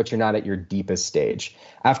in here, but you're not at your deepest stage.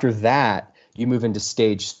 After that, you move into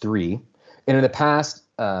stage 3. And in the past,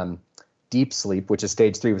 deep sleep, which is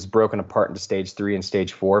stage 3, was broken apart into stage 3 and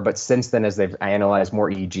stage 4. But since then, as they've analyzed more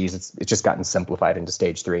EEGs, it's just gotten simplified into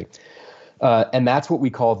stage 3. And that's what we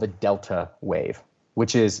call the delta wave,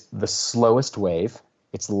 which is the slowest wave.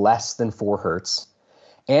 It's less than 4 hertz,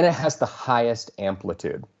 and it has the highest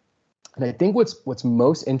amplitude. And I think what's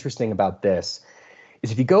most interesting about this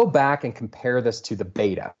is if you go back and compare this to the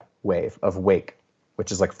beta wave of wake,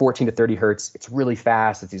 which is like 14 to 30 hertz, it's really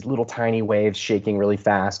fast. It's these little tiny waves shaking really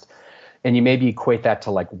fast. And you maybe equate that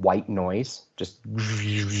to like white noise, just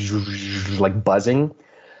like buzzing.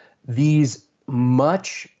 These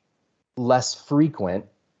much less frequent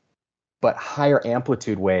but higher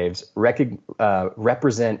amplitude waves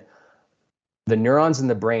represent the neurons in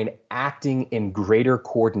the brain acting in greater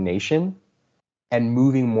coordination and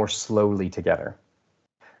moving more slowly together.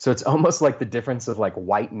 So it's almost like the difference of like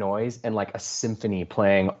white noise and like a symphony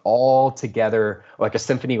playing all together, like a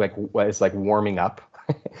symphony like is like warming up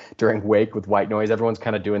during wake with white noise. Everyone's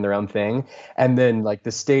kind of doing their own thing. And then like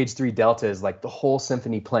the stage 3 delta is like the whole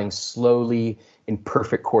symphony playing slowly in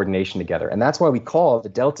perfect coordination together. And that's why we call the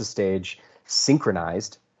delta stage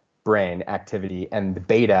synchronized brain activity and the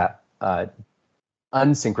beta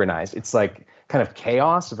unsynchronized. It's like kind of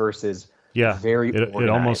chaos versus very it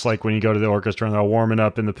almost like when you go to the orchestra and they're warming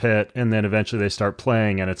up in the pit and then eventually they start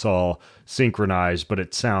playing and it's all synchronized, but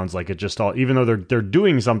it sounds like it just all, even though they're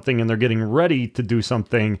doing something and they're getting ready to do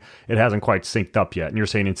something, it hasn't quite synced up yet. And you're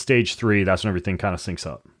saying in stage 3, that's when everything kind of syncs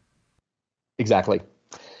up. Exactly.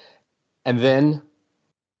 And then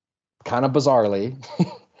kind of bizarrely,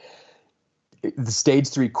 the stage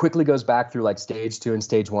 3 quickly goes back through like stage 2 and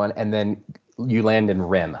stage 1, and then you land in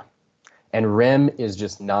REM. And REM is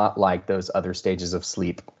just not like those other stages of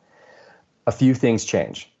sleep. A few things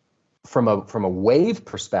change. From a wave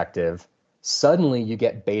perspective, suddenly you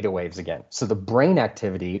get beta waves again. So the brain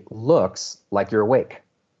activity looks like you're awake,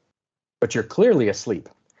 but you're clearly asleep.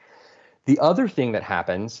 The other thing that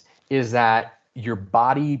happens is that your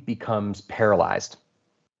body becomes paralyzed.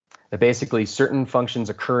 That basically certain functions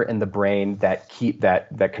occur in the brain that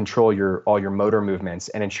control all your motor movements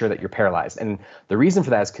and ensure that you're paralyzed. And the reason for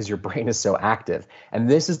that is because your brain is so active. And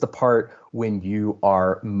this is the part when you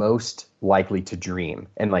are most likely to dream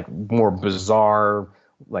and like more bizarre,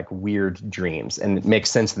 like weird dreams. And it makes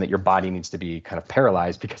sense in that your body needs to be kind of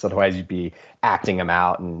paralyzed because otherwise you'd be acting them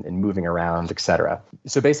out and moving around, et cetera.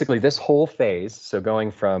 So basically this whole phase, so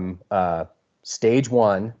going from stage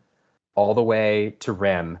 1 all the way to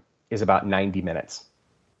REM, is about 90 minutes.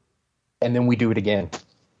 And then we do it again.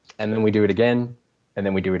 And then we do it again. And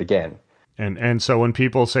then we do it again. And so when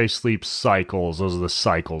people say sleep cycles, those are the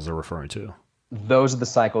cycles they're referring to. Those are the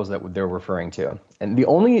cycles that they're referring to. And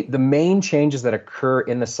the main changes that occur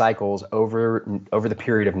in the cycles over the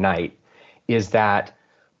period of night is that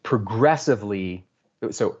progressively,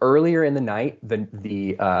 so earlier in the night,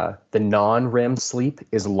 the non-REM sleep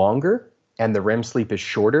is longer and the REM sleep is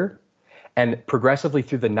shorter. And progressively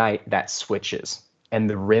through the night, that switches. And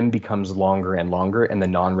the REM becomes longer and longer, and the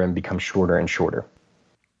non-REM becomes shorter and shorter.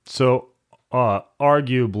 So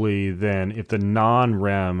arguably then, if the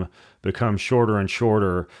non-REM becomes shorter and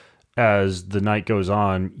shorter as the night goes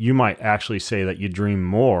on, you might actually say that you dream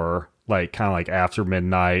more, like kind of like after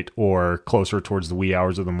midnight or closer towards the wee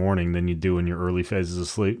hours of the morning than you do in your early phases of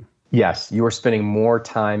sleep. Yes, you are spending more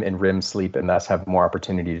time in REM sleep and thus have more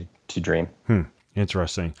opportunity to dream.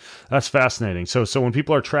 Interesting. That's fascinating. So when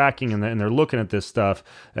people are tracking and they're looking at this stuff,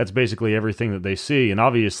 that's basically everything that they see. And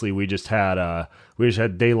obviously we just had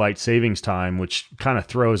daylight savings time, which kind of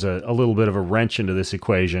throws a little bit of a wrench into this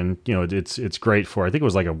equation. You know, it's great for, I think it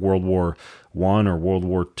was like a World War I or World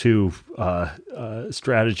War II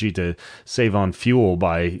strategy to save on fuel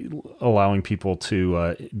by allowing people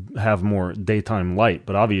to have more daytime light.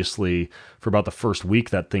 But obviously for about the first week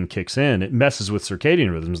that thing kicks in, it messes with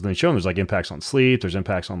circadian rhythms. And they show there's like impacts on sleep, there's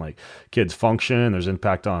impacts on like kids' function, there's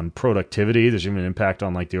impact on productivity, there's even an impact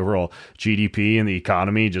on like the overall GDP and the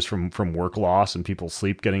economy just from work loss and people's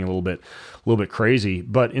sleep getting a little bit crazy.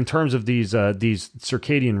 But in terms of these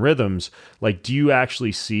circadian rhythms, like, do you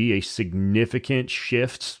actually see a significant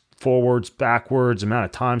shift forwards, backwards, amount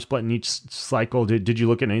of time split in each cycle? Did you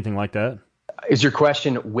look at anything like that? Is your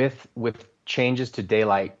question with changes to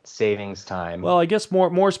daylight savings time? Well, I guess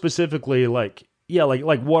more specifically, like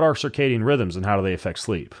what are circadian rhythms and how do they affect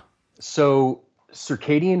sleep? So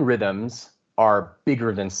circadian rhythms are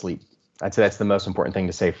bigger than sleep. I'd say that's the most important thing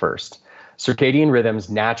to say first. Circadian rhythms,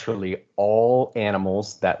 naturally, all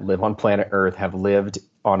animals that live on planet Earth have lived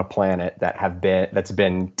on a planet that's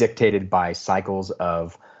been dictated by cycles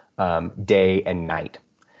of day and night.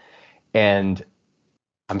 And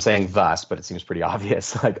I'm saying thus, but it seems pretty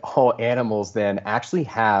obvious. Like all animals then actually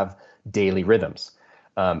have daily rhythms.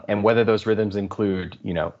 And whether those rhythms include,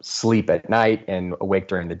 sleep at night and awake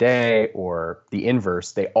during the day or the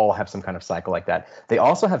inverse, they all have some kind of cycle like that. They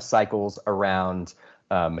also have cycles around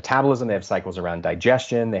metabolism. They have cycles around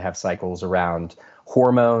digestion. They have cycles around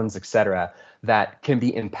hormones, et cetera, that can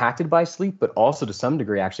be impacted by sleep, but also to some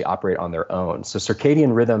degree actually operate on their own. So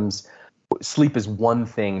circadian rhythms, sleep is one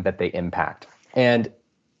thing that they impact. And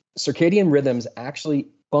circadian rhythms actually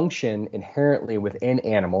function inherently within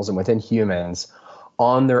animals and within humans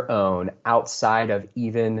on their own outside of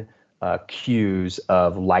even cues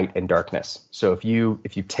of light and darkness. So if you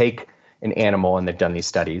take an animal, and they've done these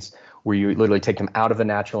studies where you literally take them out of the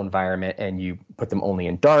natural environment and you put them only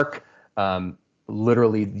in dark,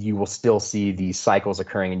 literally you will still see these cycles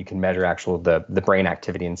occurring, and you can measure the brain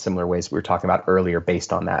activity in similar ways we were talking about earlier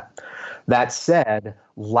based on that. That said,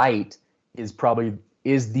 light is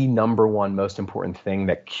the number one most important thing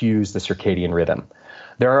that cues the circadian rhythm.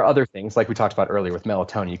 There are other things like we talked about earlier with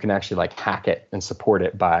melatonin. You can actually like hack it and support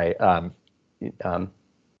it by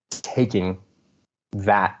taking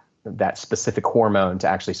that specific hormone to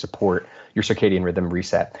actually support your circadian rhythm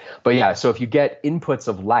reset. But yeah, so if you get inputs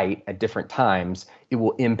of light at different times, it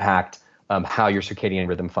will impact how your circadian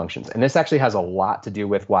rhythm functions. And this actually has a lot to do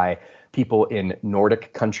with why people in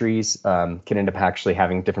Nordic countries can end up actually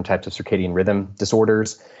having different types of circadian rhythm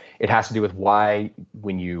disorders. It has to do with why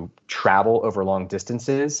when you travel over long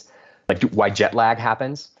distances, like why jet lag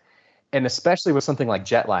happens. And especially with something like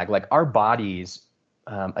jet lag, like our bodies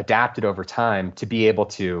adapted over time to be able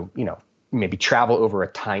to, maybe travel over a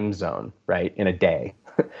time zone, right, in a day,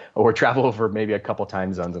 or travel over maybe a couple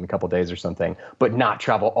time zones in a couple days or something, but not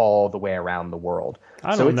travel all the way around the world.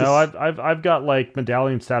 I don't know. I've got like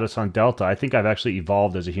medallion status on Delta. I think I've actually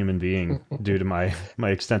evolved as a human being due to my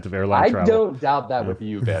extent of airline travel. I don't doubt that with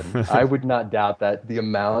you, Ben. I would not doubt that the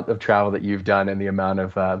amount of travel that you've done and the amount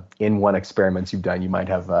of in-one experiments you've done, you might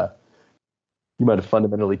have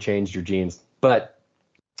fundamentally changed your genes. But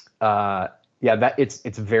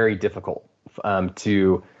it's very difficult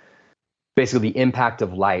to basically the impact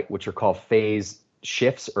of light, which are called phase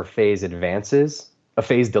shifts or phase advances,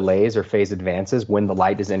 phase delays or phase advances when the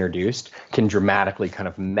light is introduced, can dramatically kind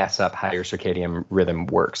of mess up how your circadian rhythm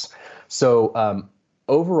works. So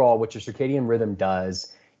overall, what your circadian rhythm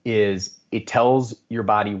does is it tells your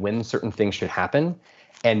body when certain things should happen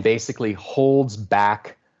and basically holds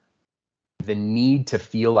back the need to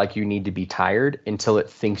feel like you need to be tired until it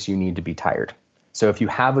thinks you need to be tired. So if you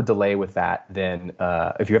have a delay with that, then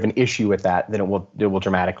if you have an issue with that, then it will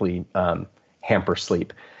dramatically hamper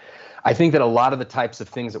sleep. I think that a lot of the types of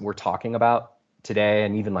things that we're talking about today,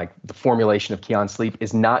 and even like the formulation of Kion sleep,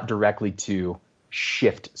 is not directly to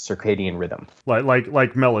shift circadian rhythm, like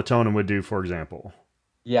melatonin would do, for example.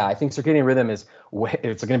 Yeah, I think circadian rhythm it's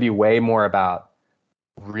going to be way more about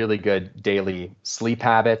really good daily sleep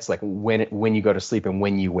habits, like when you go to sleep and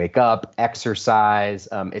when you wake up, exercise.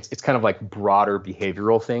 It's kind of like broader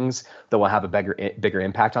behavioral things that will have a bigger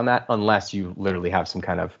impact on that, unless you literally have some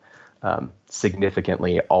kind of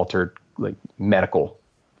significantly altered like medical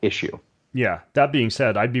issue. Yeah. That being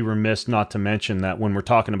said, I'd be remiss not to mention that when we're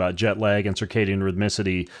talking about jet lag and circadian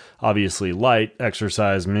rhythmicity, obviously light,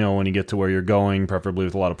 exercise, meal when you get to where you're going, preferably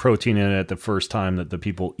with a lot of protein in it the first time that the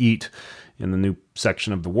people eat in the new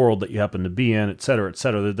section of the world that you happen to be in, et cetera, et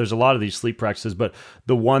cetera. There's a lot of these sleep practices, but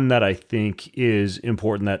the one that I think is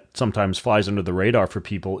important that sometimes flies under the radar for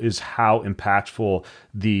people is how impactful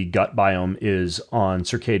the gut biome is on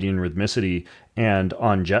circadian rhythmicity and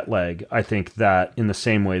on jet lag. I think that in the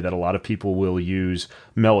same way that a lot of people will use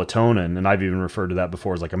melatonin, and I've even referred to that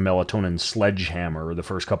before as like a melatonin sledgehammer the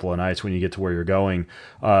first couple of nights when you get to where you're going.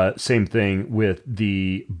 Same thing with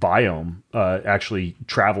the biome, actually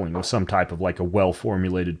traveling with some type of like a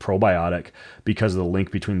well-formulated probiotic, because of the link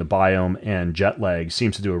between the biome and jet lag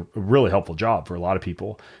seems to do a really helpful job for a lot of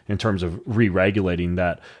people in terms of re-regulating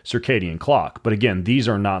that circadian clock. But again, these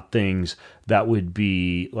are not things that would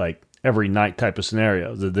be like every night type of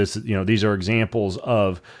scenario. These are examples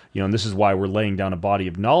of, and this is why we're laying down a body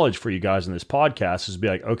of knowledge for you guys in this podcast, is to be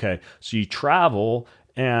like, okay, so you travel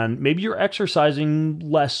and maybe you're exercising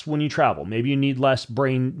less when you travel. Maybe you need less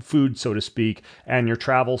brain food, so to speak, and your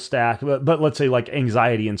travel stack. But let's say like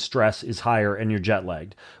anxiety and stress is higher and you're jet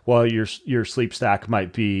lagged. Well, your sleep stack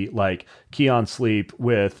might be like Kion sleep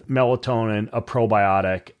with melatonin, a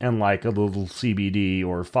probiotic, and like a little CBD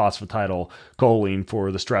or phosphatidylcholine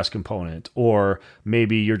for the stress component. Or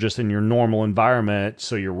maybe you're just in your normal environment,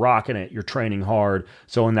 so you're rocking it, you're training hard.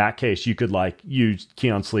 So in that case, you could like use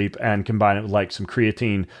Kion sleep and combine it with like some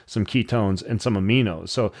creatine, some ketones, and some aminos.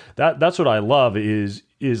 So that's what I love is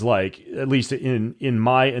like, at least in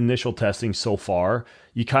my initial testing so far,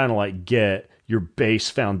 you kind of like get your base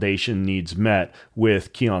foundation needs met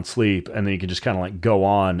with Kion sleep, and then you can just kind of like go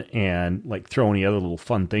on and like throw any other little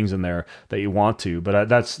fun things in there that you want to. But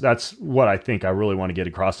that's what I think I really want to get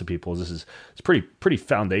across to people, is it's pretty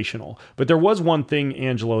foundational. But there was one thing,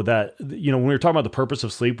 Angelo, that, when we were talking about the purpose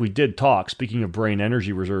of sleep, we did talk, speaking of brain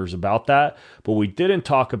energy reserves, about that. But we didn't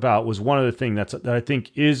talk about was one other thing that I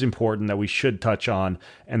think is important that we should touch on,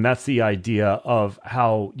 and that's the idea of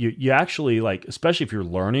how you actually, like, especially if you're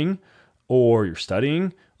learning or you're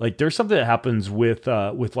studying, like there's something that happens with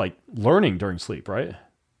like learning during sleep, right?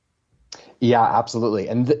 Yeah, absolutely.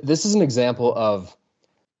 And this is an example of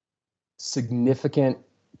significant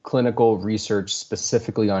clinical research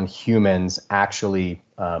specifically on humans actually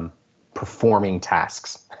performing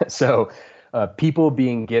tasks. So people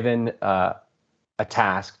being given a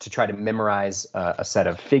task to try to memorize a set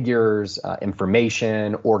of figures,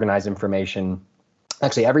 information, organize information,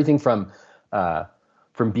 actually everything from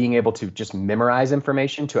being able to just memorize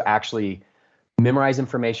information to actually memorize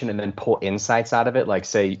information and then pull insights out of it. Like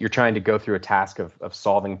say you're trying to go through a task of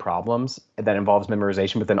solving problems that involves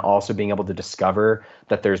memorization, but then also being able to discover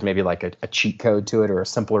that there's maybe like a cheat code to it or a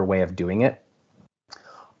simpler way of doing it.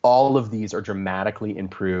 All of these are dramatically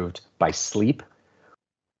improved by sleep,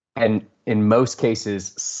 and in most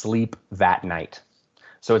cases, sleep that night.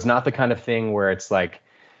 So it's not the kind of thing where it's like,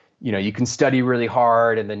 you know, you can study really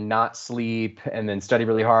hard and then not sleep, and then study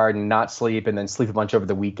really hard and not sleep, and then sleep a bunch over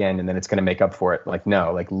the weekend, and then it's going to make up for it. Like,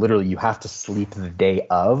 no, like literally you have to sleep the day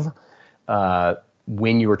of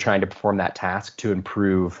when you were trying to perform that task to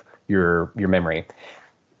improve your memory.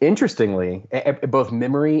 Interestingly, both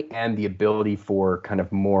memory and the ability for kind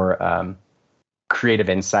of more creative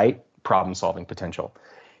insight, problem solving potential.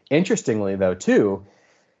 Interestingly, though, too,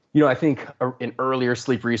 you know, I think in earlier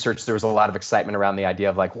sleep research, there was a lot of excitement around the idea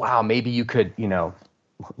of like, wow, maybe you could, you know,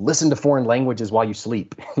 listen to foreign languages while you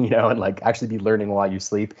sleep, you know, and like actually be learning while you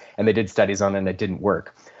sleep. And they did studies on it and it didn't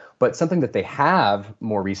work. But something that they have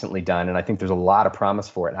more recently done, and I think there's a lot of promise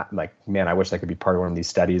for it. I'm like, man, I wish I could be part of one of these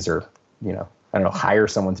studies or, you know, I don't know, hire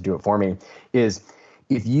someone to do it for me, is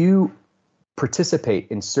if you participate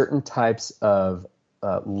in certain types of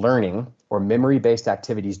learning or memory-based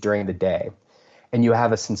activities during the day, and you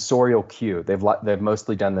have a sensorial cue. They've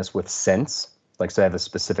mostly done this with scents, like so they have a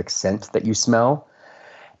specific scent that you smell.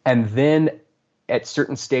 And then at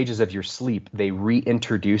certain stages of your sleep, they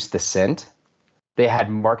reintroduce the scent. They had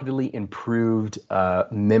markedly improved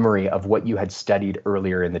memory of what you had studied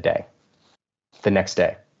earlier in the day, the next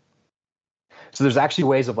day. So there's actually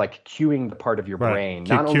ways of like cueing the part of your brain.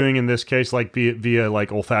 Cueing in this case, like via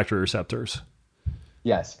like olfactory receptors.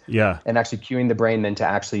 Yes. Yeah. And actually cueing the brain then to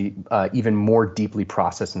actually even more deeply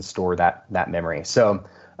process and store that memory. So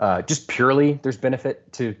just purely there's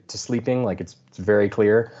benefit to sleeping, like it's very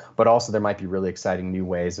clear, but also there might be really exciting new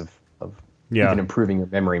ways of even improving your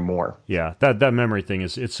memory more. Yeah, that memory thing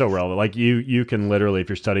it's so relevant. Like you can literally, if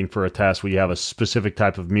you're studying for a test where you have a specific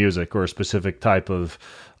type of music or a specific type of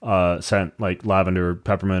scent, like lavender,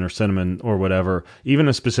 peppermint, or cinnamon, or whatever, even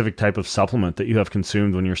a specific type of supplement that you have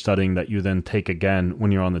consumed when you're studying that you then take again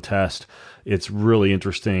when you're on the test, it's really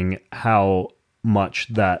interesting how much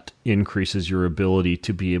that increases your ability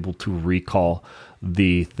to be able to recall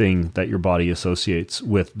the thing that your body associates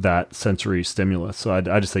with that sensory stimulus. So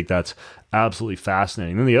I just think that's absolutely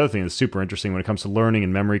fascinating. And then the other thing that's super interesting when it comes to learning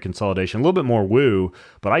and memory consolidation, a little bit more woo,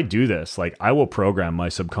 but I do this. Like I will program my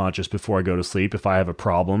subconscious before I go to sleep if I have a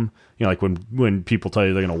problem. You know, like when people tell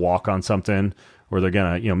you they're going to walk on something or they're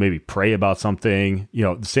going to, you know, maybe pray about something, you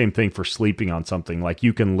know, the same thing for sleeping on something. Like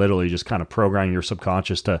you can literally just kind of program your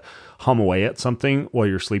subconscious to hum away at something while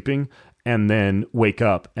you're sleeping, and then wake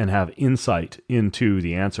up and have insight into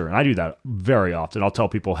the answer. And I do that very often. I'll tell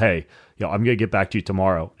people, hey, you know, I'm going to get back to you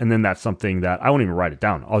tomorrow. And then that's something that I won't even write it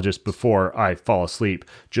down. I'll just, before I fall asleep,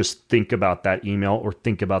 just think about that email or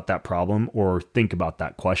think about that problem or think about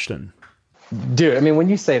that question. Dude, I mean, when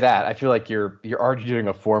you say that, I feel like you're already doing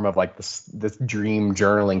a form of like this dream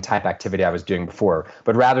journaling type activity I was doing before.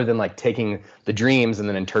 But rather than like taking the dreams and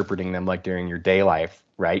then interpreting them like during your day life,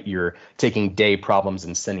 right? You're taking day problems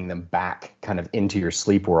and sending them back kind of into your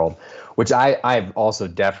sleep world, which I've also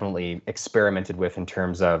definitely experimented with in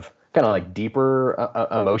terms of kind of like deeper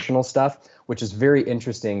emotional stuff, which is very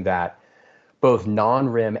interesting that both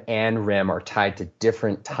non-REM and REM are tied to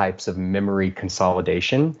different types of memory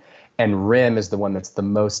consolidation. And REM is the one that's the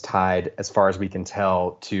most tied, as far as we can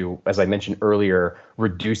tell, to, as I mentioned earlier,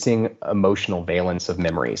 reducing emotional valence of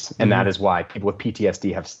memories. And that is why people with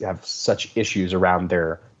PTSD have such issues around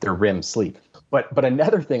their REM sleep. But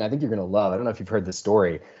another thing I think you're going to love, I don't know if you've heard this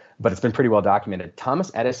story, but it's been pretty well documented. Thomas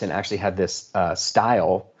Edison actually had this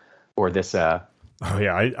style or this. Oh,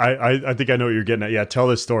 yeah, I think I know what you're getting at. Yeah, tell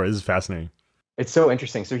this story. This is fascinating. It's so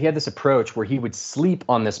interesting. So he had this approach where he would sleep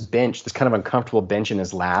on this bench, this kind of uncomfortable bench in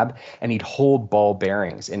his lab, and he'd hold ball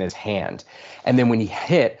bearings in his hand. And then when he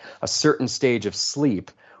hit a certain stage of sleep,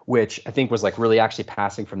 which I think was like really actually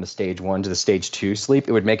passing from the stage 1 to the stage 2 sleep,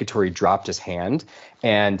 it would make it to where he dropped his hand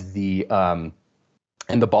and the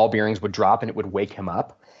ball bearings would drop and it would wake him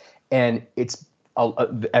up. And it's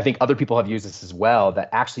I think other people have used this as well, that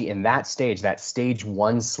actually in that stage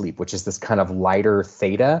 1 sleep, which is this kind of lighter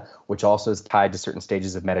theta, which also is tied to certain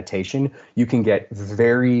stages of meditation, you can get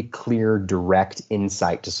very clear, direct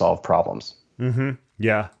insight to solve problems. Mm-hmm.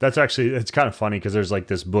 Yeah, it's kind of funny because there's like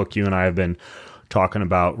this book you and I have been talking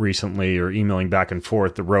about recently or emailing back and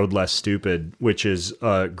forth, The Road Less Stupid, which is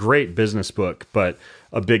a great business book, but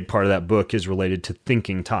a big part of that book is related to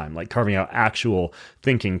thinking time, like carving out actual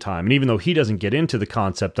thinking time. And even though he doesn't get into the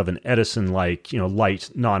concept of an Edison-like, light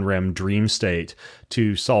non-REM dream state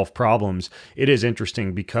to solve problems, it is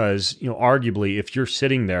interesting because, arguably if you're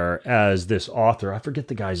sitting there as this author, I forget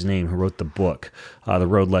the guy's name who wrote the book, The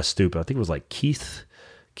Road Less Stupid. I think it was like Keith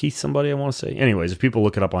somebody, I want to say. Anyways, if people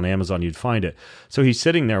look it up on Amazon, you'd find it. So he's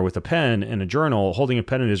sitting there with a pen and a journal, holding a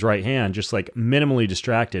pen in his right hand, just like minimally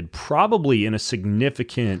distracted, probably in a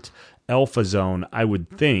significant alpha zone, I would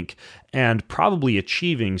think, and probably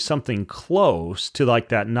achieving something close to like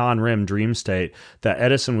that non-REM dream state that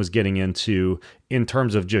Edison was getting into in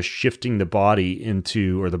terms of just shifting the body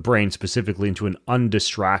into, or the brain specifically, into an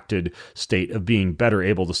undistracted state of being better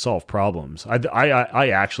able to solve problems. I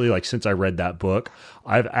actually, like, since I read that book,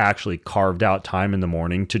 I've actually carved out time in the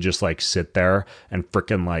morning to just like sit there and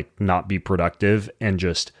freaking like not be productive and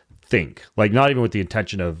just think, like not even with the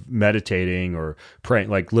intention of meditating or praying,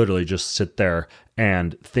 like literally just sit there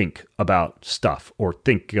and think about stuff or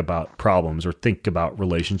think about problems or think about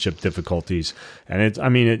relationship difficulties. And it's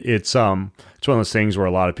one of those things where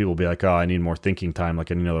a lot of people will be like, oh, I need more thinking time,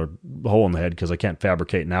 like another hole in the head because I can't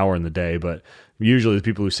fabricate an hour in the day. But usually the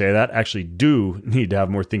people who say that actually do need to have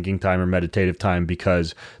more thinking time or meditative time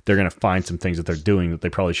because they're going to find some things that they're doing that they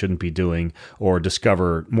probably shouldn't be doing, or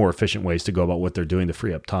discover more efficient ways to go about what they're doing to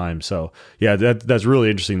free up time. So yeah, that's really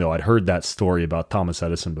interesting though. I'd heard that story about Thomas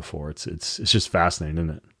Edison before. It's just fascinating, isn't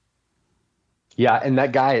it? Yeah, and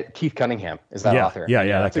that guy, Keith Cunningham, is that author. Yeah,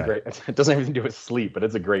 that's a great. It doesn't have anything to do with sleep, but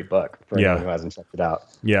it's a great book for anyone who hasn't checked it out.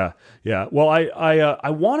 Yeah. Well,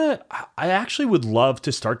 I actually would love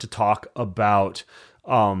to start to talk about,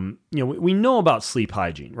 we know about sleep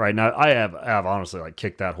hygiene, right? Now, I have honestly like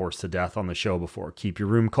kicked that horse to death on the show before. Keep your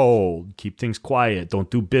room cold, keep things quiet, don't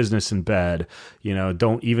do business in bed,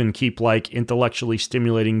 don't even keep like intellectually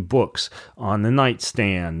stimulating books on the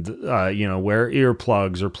nightstand, wear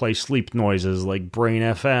earplugs or play sleep noises like Brain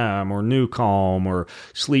FM or New Calm or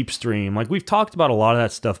Sleep Stream. Like we've talked about a lot of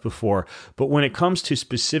that stuff before, but when it comes to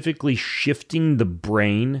specifically shifting the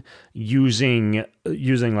brain using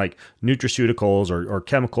like nutraceuticals or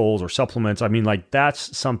chemicals or supplements, I mean, like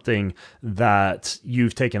that's something that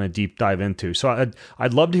you've taken a deep dive into. So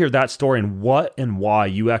I'd love to hear that story and what and why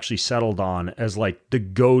you actually settled on as like the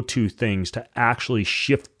go-to things to actually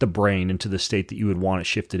shift the brain into the state that you would want it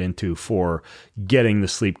shifted into for getting the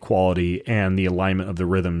sleep quality and the alignment of the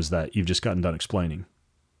rhythms that you've just gotten done explaining.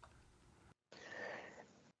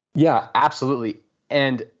 Yeah, absolutely.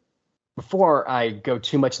 And before I go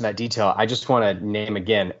too much in that detail, I just want to name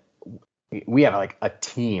again, we have like a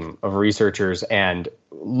team of researchers and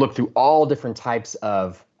look through all different types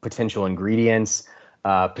of potential ingredients,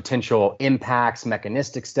 potential impacts,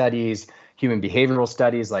 mechanistic studies, human behavioral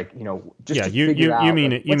studies, like, just to figure out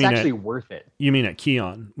what's actually worth it. You mean at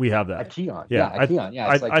Keon? We have that. At Keon. Yeah, at Keon. Yeah.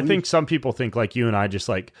 I think some people think like you and I just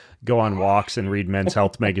like go on walks and read Men's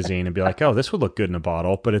Health magazine and be like, oh, this would look good in a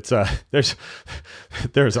bottle. But it's there's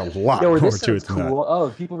a lot more to it than that.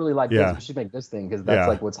 Oh, people really like this. We should make this thing because that's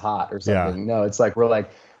like what's hot or something. No, it's like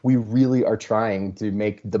we really are trying to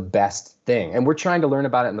make the best thing. And we're trying to learn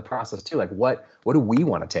about it in the process too. Like what do we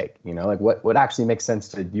want to take? Like what actually makes sense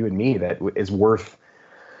to you and me that is worth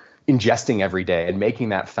ingesting every day and making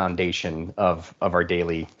that foundation of our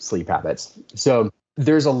daily sleep habits. So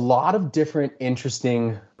there's a lot of different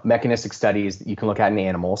interesting mechanistic studies that you can look at in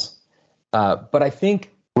animals. But I think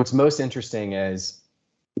what's most interesting is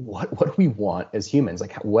what do we want as humans?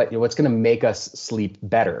 Like what's going to make us sleep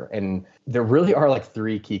better? And there really are like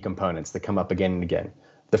three key components that come up again and again.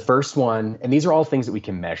 The first one, and these are all things that we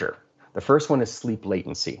can measure. The first one is sleep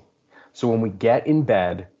latency. So when we get in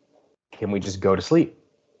bed, can we just go to sleep?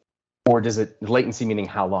 Or does it, latency meaning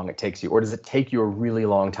how long it takes you, or does it take you a really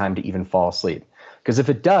long time to even fall asleep? Because if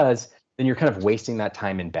it does, then you're kind of wasting that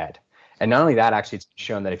time in bed. And not only that, actually, it's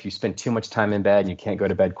shown that if you spend too much time in bed and you can't go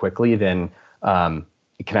to bed quickly, then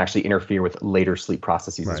it can actually interfere with later sleep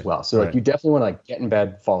processes as well. So like you definitely want to like get in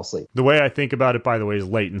bed, fall asleep. The way I think about it, by the way, is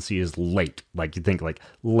latency is late. Like you think like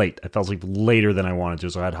late. I fell asleep later than I wanted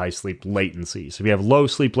to, so I had high sleep latency. So if you have low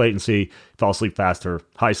sleep latency, fall asleep faster.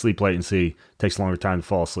 High sleep latency takes a longer time to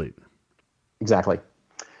fall asleep. Exactly.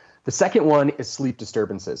 The second one is sleep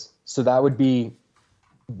disturbances. So that would be,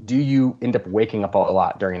 do you end up waking up a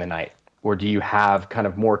lot during the night? Or do you have kind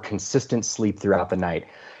of more consistent sleep throughout the night?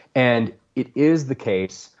 And it is the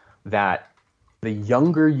case that the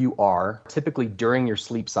younger you are, typically during your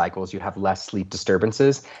sleep cycles, you have less sleep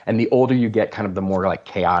disturbances. And the older you get, kind of the more like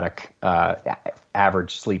chaotic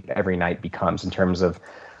average sleep every night becomes in terms of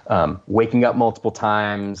waking up multiple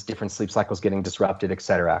times, different sleep cycles getting disrupted, et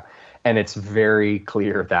cetera. And it's very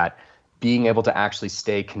clear that being able to actually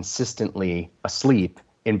stay consistently asleep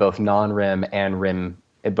in both non-REM and REM,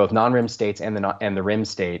 in both non-REM states and the REM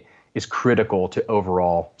state is critical to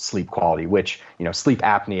overall sleep quality, which, sleep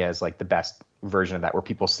apnea is like the best version of that, where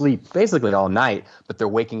people sleep basically all night, but they're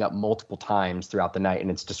waking up multiple times throughout the night,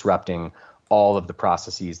 and it's disrupting all of the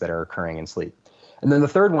processes that are occurring in sleep. And then the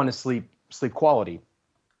third one is sleep quality.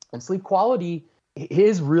 And sleep quality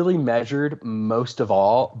is really measured most of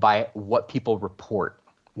all by what people report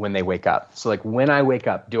when they wake up. So like when I wake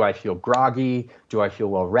up, do I feel groggy? Do I feel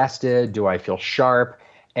well rested? Do I feel sharp?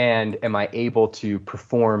 And am I able to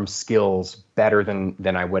perform skills better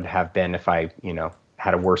than I would have been if I,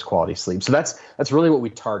 had a worse quality sleep? So that's really what we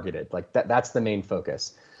targeted. Like that's the main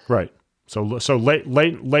focus. Right. So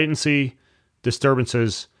latency,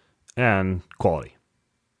 disturbances, and quality.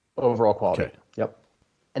 Overall quality. Okay. Yep.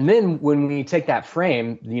 And then when we take that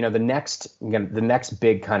frame, the next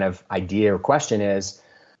big kind of idea or question is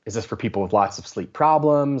this for people with lots of sleep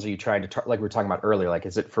problems? Are you trying to, like we were talking about earlier, like,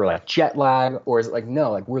 is it for like jet lag, or is it like,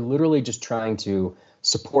 no, like we're literally just trying to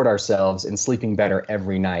support ourselves in sleeping better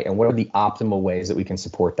every night? And what are the optimal ways that we can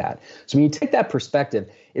support that? So when you take that perspective,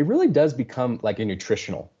 it really does become like a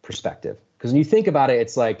nutritional perspective. Because when you think about it,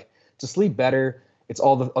 it's like to sleep better, it's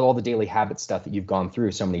all the daily habit stuff that you've gone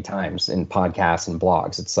through so many times in podcasts and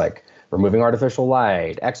blogs. It's like removing artificial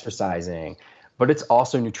light, exercising, but it's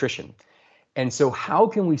also nutrition. And so how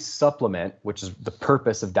can we supplement, which is the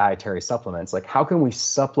purpose of dietary supplements, like how can we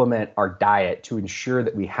supplement our diet to ensure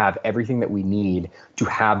that we have everything that we need to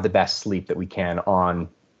have the best sleep that we can on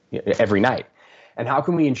every night? And how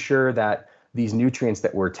can we ensure that these nutrients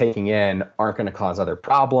that we're taking in aren't going to cause other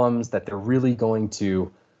problems, that they're really going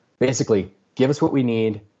to basically give us what we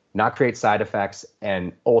need, not create side effects,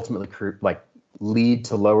 and ultimately lead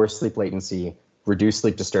to lower sleep latency, reduce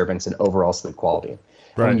sleep disturbance, and overall sleep quality.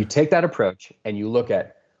 Right. And when you take that approach and you look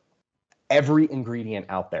at every ingredient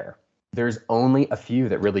out there, there's only a few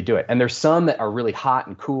that really do it. And there's some that are really hot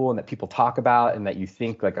and cool and that people talk about and that you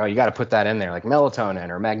think like, oh, you got to put that in there, like melatonin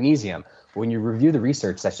or magnesium. But when you review the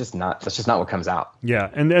research, that's just not what comes out. Yeah.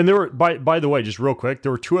 And there were, by the way, just real quick,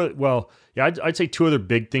 there were I'd say two other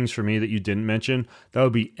big things for me that you didn't mention. That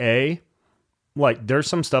would be like there's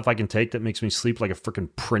some stuff I can take that makes me sleep like a freaking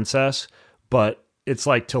princess, but it's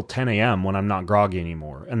like till 10 a.m. when I'm not groggy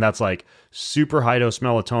anymore. And that's like super high dose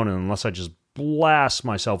melatonin unless I just blast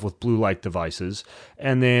myself with blue light devices.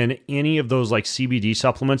 And then any of those like CBD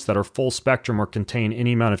supplements that are full spectrum or contain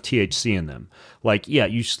any amount of THC in them. Like, yeah,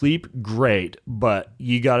 you sleep great, but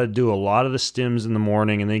you got to do a lot of the stims in the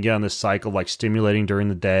morning and then get on this cycle like stimulating during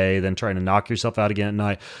the day, then trying to knock yourself out again at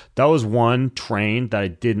night. That was one train that I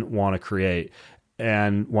didn't want to create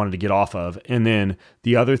and wanted to get off of. And then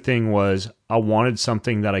the other thing was I wanted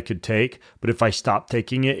something that I could take, but if I stopped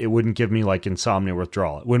taking it, it wouldn't give me like insomnia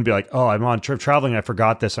withdrawal. It wouldn't be like, oh, I'm on traveling, I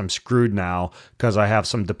forgot this, I'm screwed now because I have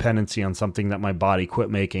some dependency on something that my body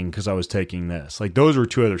quit making because I was taking this. Like those were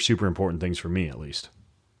two other super important things for me, at least.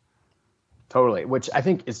 Totally, which I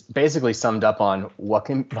think is basically summed up on what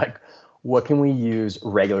can we use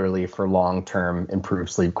regularly for long-term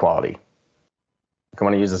improved sleep quality. I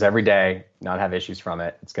want to use this every day, not have issues from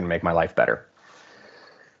it. It's going to make my life better.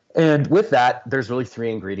 And with that, there's really three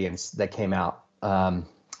ingredients that came out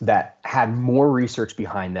that had more research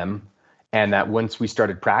behind them, and that once we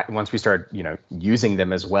started using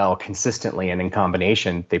them as well consistently and in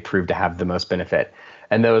combination, they proved to have the most benefit.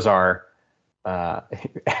 And those are,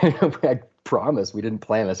 I promise we didn't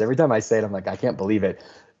plan this. Every time I say it, I'm like, I can't believe it.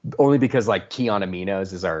 Only because like Kion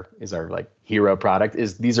Aminos is our like hero product.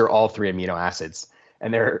 These are all three amino acids.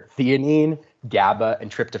 And they're theanine, GABA, and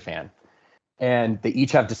tryptophan. And they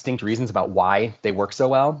each have distinct reasons about why they work so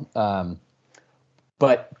well.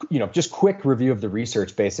 But, just quick review of the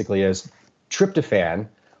research basically is tryptophan,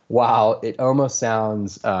 while it almost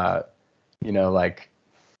sounds, like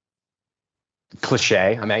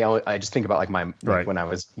cliche. I mean, I just think about like when I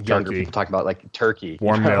was younger, people talking about like turkey.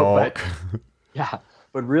 Warm milk. Yeah.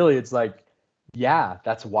 But really it's like, yeah,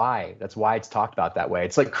 that's why it's talked about that way.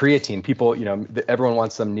 It's like creatine. People, everyone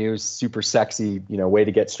wants some new super sexy, way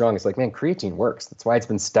to get strong. It's like, man, creatine works. That's why it's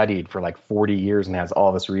been studied for like 40 years and has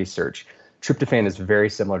all this research. Tryptophan is very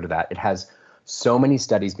similar to that. It has so many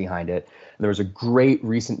studies behind it. And there was a great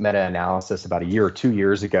recent meta-analysis about a year or 2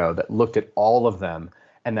 years ago that looked at all of them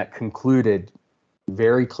and that concluded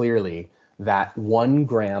very clearly that 1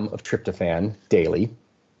 gram of tryptophan daily,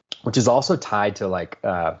 which is also tied to like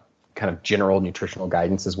kind of general nutritional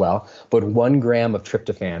guidance as well. But 1 gram of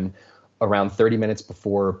tryptophan around 30 minutes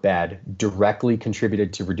before bed directly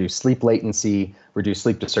contributed to reduced sleep latency, reduced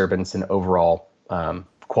sleep disturbance, and overall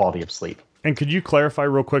quality of sleep. And could you clarify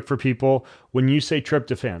real quick for people, when you say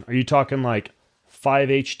tryptophan, are you talking like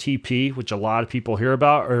 5-HTP, which a lot of people hear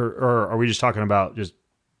about, or are we just talking about just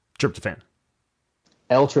tryptophan?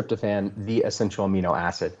 L-tryptophan, the essential amino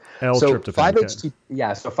acid. L-tryptophan. 5-HTP, okay.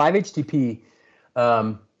 Yeah, so 5-HTP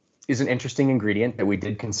is an interesting ingredient that we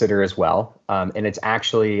did consider as well. And it's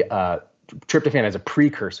actually, tryptophan is a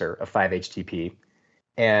precursor of 5-HTP,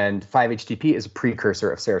 and 5-HTP is a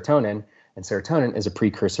precursor of serotonin, and serotonin is a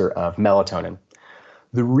precursor of melatonin.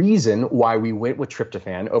 The reason why we went with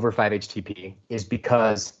tryptophan over 5-HTP is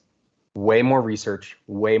because way more research,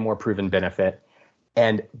 way more proven benefit,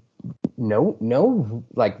 and no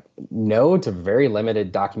to very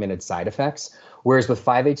limited documented side effects. Whereas with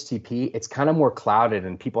 5-HTP, it's kind of more clouded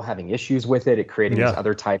and people having issues with it, creating these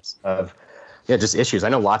other types of just issues. I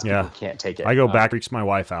know lots of people can't take it. I go back, freaks my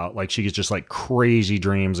wife out. Like she gets just like crazy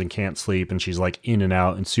dreams and can't sleep, and she's like in and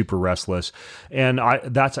out and super restless. And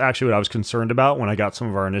that's actually what I was concerned about when I got some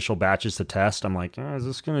of our initial batches to test. I'm like, is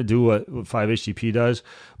this going to do what 5-HTP does?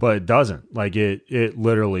 But it doesn't. Like it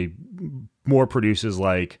literally more produces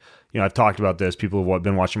like, I've talked about this. People have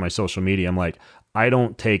been watching my social media. I'm like, I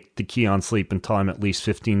don't take the key on sleep until I'm at least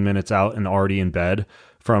 15 minutes out and already in bed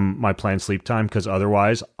from my planned sleep time, because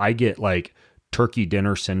otherwise I get like turkey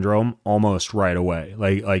dinner syndrome almost right away.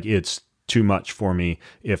 Like it's too much for me.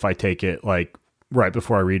 If I take it like right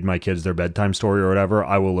before I read my kids their bedtime story or whatever,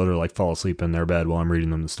 I will literally like fall asleep in their bed while I'm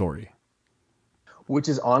reading them the story. Which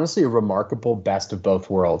is honestly a remarkable best of both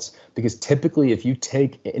worlds, because typically if you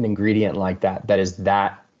take an ingredient like that is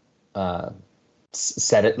that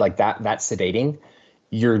sedating,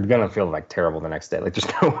 you're gonna feel like terrible the next day. Like there's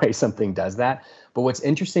no way something does that. But what's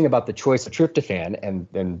interesting about the choice of tryptophan and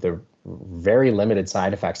the very limited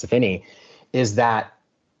side effects, if any, is that,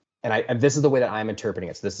 and this is the way that I'm interpreting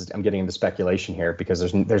it. So I'm getting into speculation here because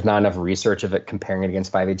there's not enough research of it comparing it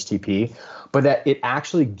against 5-HTP, but that it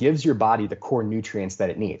actually gives your body the core nutrients that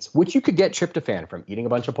it needs, which you could get tryptophan from eating a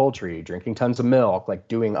bunch of poultry, drinking tons of milk, like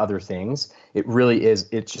doing other things. It really is,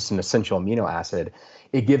 it's just an essential amino acid.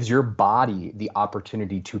 It gives your body the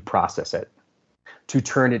opportunity to process it, to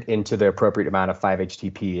turn it into the appropriate amount of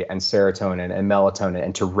 5-HTP and serotonin and melatonin,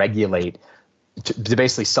 and to regulate, to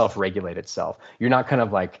basically self-regulate itself. You're not kind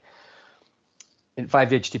of like,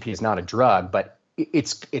 5-HTP is not a drug, but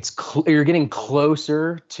you're getting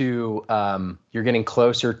closer to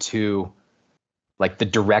like the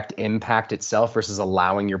direct impact itself versus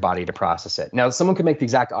allowing your body to process it. Now, someone could make the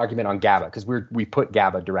exact argument on GABA because we put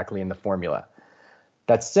GABA directly in the formula.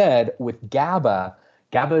 That said, with GABA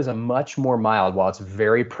is a much more mild, while it's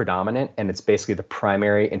very predominant and it's basically the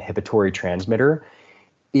primary inhibitory transmitter.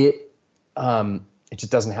 It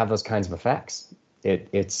just doesn't have those kinds of effects. It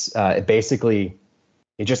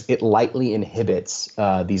lightly inhibits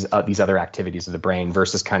these other activities of the brain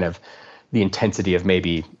versus kind of the intensity of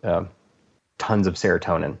maybe tons of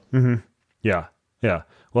serotonin. Mm-hmm. Yeah.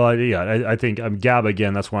 Well, I think GABA,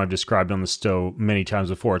 again, that's one I've described on the stove many times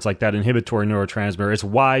before. It's like that inhibitory neurotransmitter. It's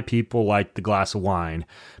why people like the glass of wine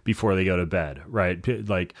before they go to bed, right?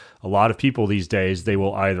 Like a lot of people these days, they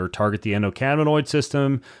will either target the endocannabinoid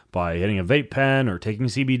system by hitting a vape pen or taking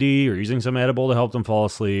CBD or using some edible to help them fall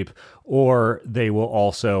asleep, or they will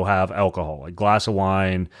also have alcohol, like glass of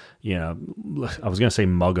wine, I was going to say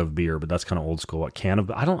mug of beer, but that's kind of old school. A can of,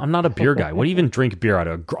 I'm not a beer guy. What do you even drink beer out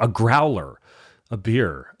of? A growler. A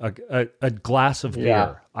beer, a glass of beer.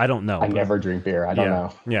 Yeah. I don't know. I never drink beer. I don't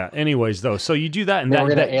know. Yeah. Anyways, though, so you do that, and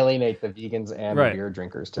we're going to alienate the vegans and right, the beer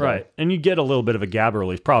drinkers today. Right, and you get a little bit of a GABA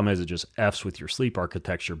release. Problem is, it just f's with your sleep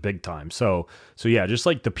architecture big time. So yeah, just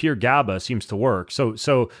like the pure GABA seems to work. So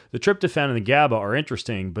the tryptophan and the GABA are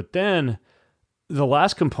interesting, but then the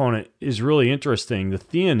last component is really interesting, the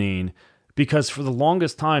theanine, because for the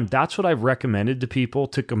longest time, that's what I've recommended to people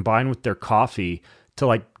to combine with their coffee. To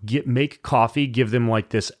like make coffee, give them like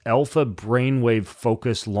this alpha brainwave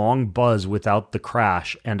focused long buzz without the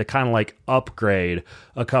crash, and to kind of like upgrade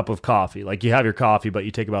a cup of coffee. Like you have your coffee, but you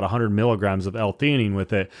take about 100 milligrams of L-theanine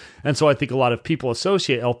with it. And so I think a lot of people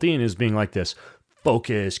associate L-theanine as being like this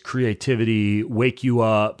focus, creativity, wake you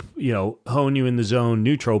up, hone you in the zone,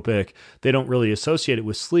 nootropic. They don't really associate it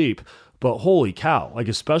with sleep. But holy cow, like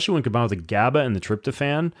especially when combined with the GABA and the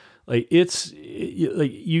tryptophan, like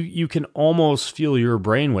you can almost feel your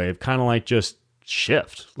brainwave kind of like just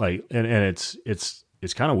shift, like and it's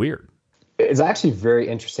kind of weird. It's actually very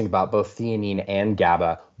interesting about both theanine and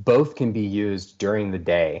GABA. Both can be used during the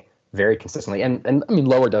day very consistently, and I mean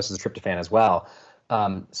lower doses of tryptophan as well.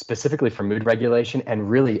 specifically for mood regulation. And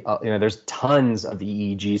really, there's tons of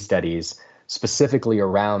EEG studies specifically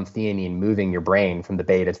around theanine moving your brain from the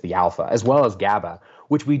beta to the alpha, as well as GABA,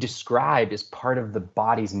 which we described as part of the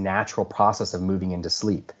body's natural process of moving into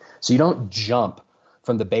sleep. So you don't jump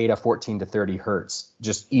from the beta 14 to 30 hertz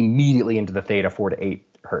just immediately into the theta 4 to 8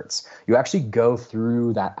 hertz. You actually go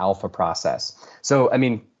through that alpha process. So, I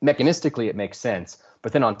mean, mechanistically, it makes sense.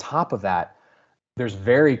 But then on top of that, there's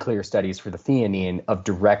very clear studies for the theanine of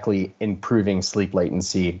directly improving sleep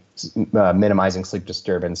latency, minimizing sleep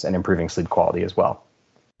disturbance, and improving sleep quality as well.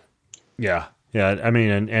 Yeah. Yeah. I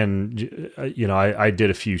mean, I did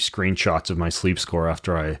a few screenshots of my sleep score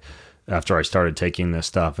after I started taking this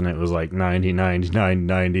stuff, and it was like 90, 99,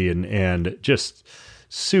 90, and just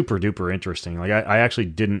super duper interesting. Like I actually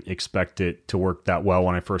didn't expect it to work that well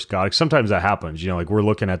when I first got it. Sometimes that happens, like we're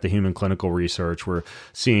looking at the human clinical research, we're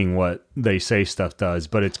seeing what they say stuff does,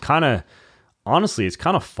 but it's honestly, it's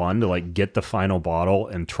kind of fun to like get the final bottle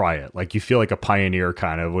and try it. Like you feel like a pioneer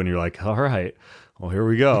kind of when you're like, all right, well, here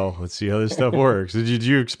we go. Let's see how this stuff works. Did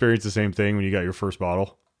you experience the same thing when you got your first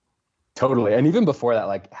bottle? Totally. And even before that,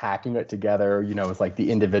 like hacking it together, with like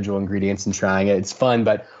the individual ingredients and trying it, it's fun.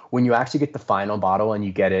 But when you actually get the final bottle and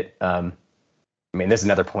you get it, there's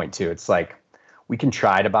another point too. It's like we can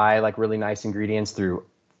try to buy like really nice ingredients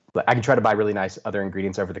I can try to buy really nice other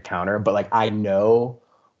ingredients over the counter, but like I know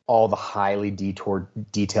all the highly detailed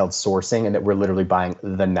sourcing and that we're literally buying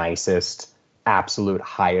the nicest, absolute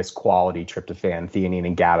highest quality tryptophan, theanine,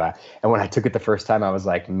 and GABA. And when I took it the first time, I was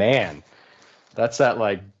like, man, that's that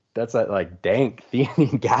dank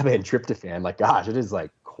theanine, GABA, and tryptophan. Like, gosh, it is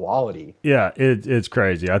like quality. Yeah, it's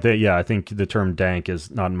crazy. I think the term dank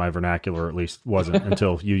is not in my vernacular, or at least wasn't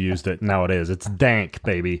until you used it. Now it is. It's dank,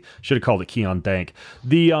 baby. Should have called it Keon Dank.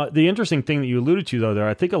 The interesting thing that you alluded to though there,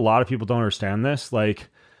 I think a lot of people don't understand this. Like,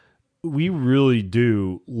 we really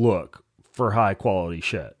do look for high quality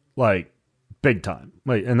shit. Like, big time.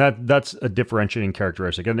 Like, and that's a differentiating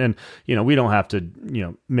characteristic. And we don't have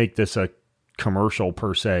to, make this a commercial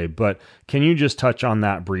per se, but can you just touch on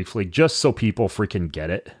that briefly just so people freaking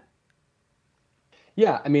get it?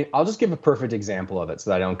 Yeah, I'll just give a perfect example of it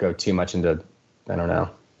so that I don't go too much into,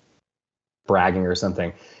 bragging or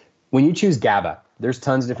something. When you choose GABA, there's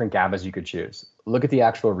tons of different GABAs you could choose. Look at the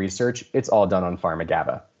actual research. It's all done on pharma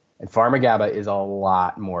GABA. And pharma GABA is a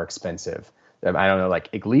lot more expensive. I don't know, like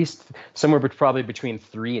at least somewhere probably between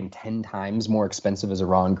 3 and 10 times more expensive as a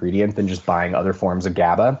raw ingredient than just buying other forms of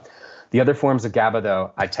GABA. The other forms of GABA,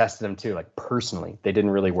 though, I tested them too, like personally. They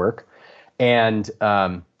didn't really work. And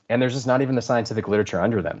there's just not even the scientific literature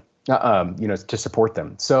under them, to support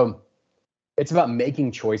them. So it's about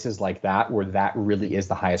making choices like that, where that really is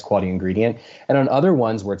the highest quality ingredient. And on other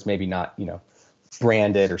ones where it's maybe not,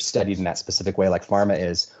 branded or studied in that specific way, like pharma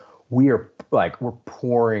is, we're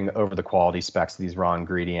pouring over the quality specs of these raw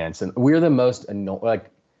ingredients. And we're the most annoying,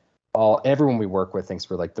 everyone we work with thinks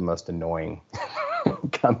we're like the most annoying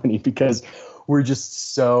company because we're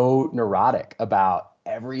just so neurotic about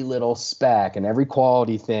every little spec and every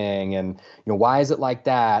quality thing, and why is it like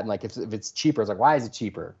that, and like if it's cheaper, it's like, why is it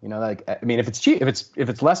cheaper, if it's cheap, if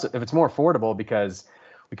it's less, if it's more affordable because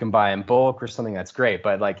we can buy in bulk or something, that's great,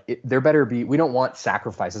 but like there better be, we don't want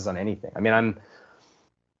sacrifices on anything.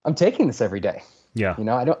 I'm taking this every day. Yeah.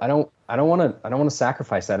 I don't want to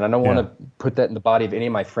sacrifice that, and I don't want to put that in the body of any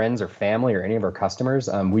of my friends or family or any of our customers.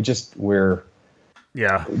 We're just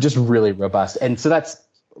really robust. And so that's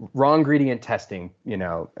raw ingredient testing,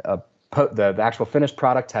 the actual finished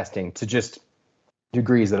product testing to just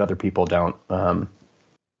degrees that other people don't, I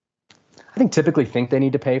think typically think they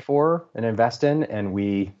need to pay for and invest in. And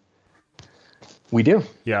we do.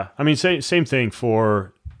 Yeah. Same thing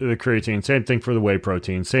for the creatine, same thing for the whey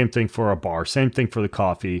protein, same thing for a bar, same thing for the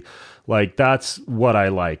coffee. Like, that's what I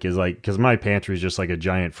like, is like, because my pantry is just like a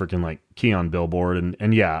giant freaking like Keon billboard.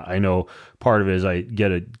 And yeah, I know part of it is I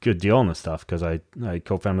get a good deal on this stuff because I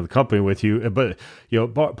co-founded the company with you. But,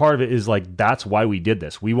 part of it is like, that's why we did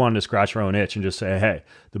this. We wanted to scratch our own itch and just say, hey,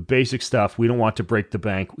 the basic stuff, we don't want to break the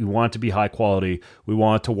bank. We want it to be high quality. We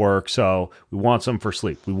want it to work. So we want some for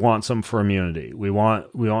sleep. We want some for immunity. We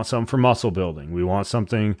want some for muscle building. We want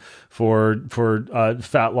something for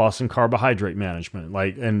fat loss and carbohydrate management.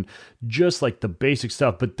 Like, and just like the basic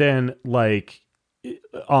stuff, but then like,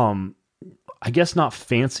 I guess not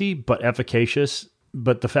fancy, but efficacious.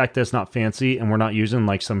 But the fact that it's not fancy and we're not using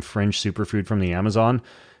like some fringe superfood from the Amazon,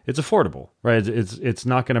 it's affordable, right? It's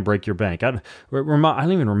not going to break your bank. I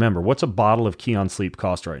don't even remember, what's a bottle of Keon Sleep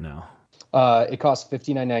cost right now? It costs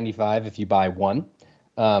 $59.95 if you buy one.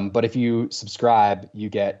 But if you subscribe, you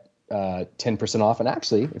get 10% off. And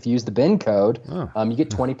actually, if you use the bin code, you get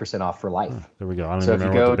 20% off for life. There we go. I don't So even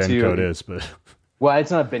if you remember what go the bin to- code is, but Well,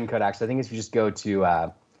 it's not a bin code, actually. I think if you just go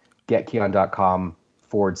to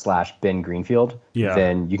getkeon.com/Ben Greenfield, Yeah.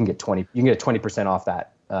 then you can get 20% off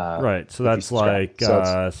that. right. So if you that's subscribe. like So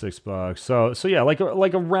it's- $6. So yeah, like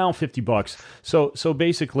around $50. So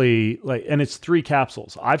basically, like, and it's 3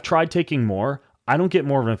 capsules. I've tried taking more. I don't get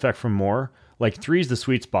more of an effect from more. Like 3 is the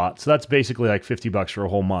sweet spot. So that's basically like $50 for a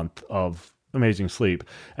whole month of amazing sleep.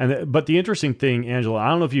 But the interesting thing, Angela, I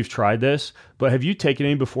don't know if you've tried this, but have you taken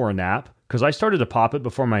any before a nap? Because I started to pop it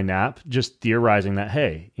before my nap, just theorizing that,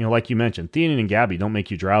 hey, like you mentioned, theanine and GABA don't make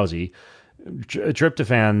you drowsy.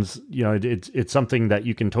 Tryptophans, it's something that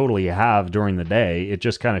you can totally have during the day. It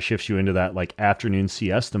just kind of shifts you into that like afternoon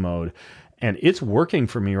siesta mode. And it's working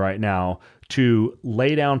for me right now to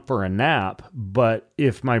lay down for a nap. But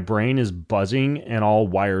if my brain is buzzing and all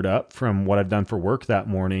wired up from what I've done for work that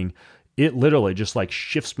morning, it literally just like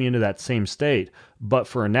shifts me into that same state. But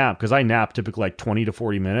for a nap, because I nap typically like 20 to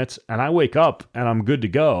 40 minutes, and I wake up and I'm good to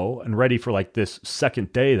go and ready for like this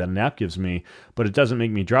second day that a nap gives me, but it doesn't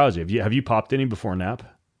make me drowsy. Have you popped any before a nap?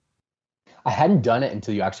 I hadn't done it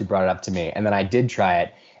until you actually brought it up to me. And then I did try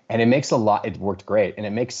it, and it worked great. And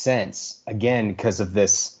it makes sense, again, because of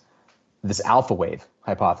this alpha wave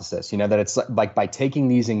hypothesis, that it's like by taking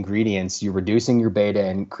these ingredients, you're reducing your beta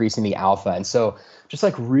and increasing the alpha. And so just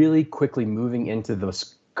like really quickly moving into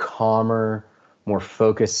this calmer, more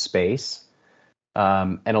focused space,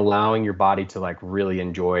 and allowing your body to like really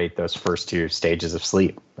enjoy those first 2 stages of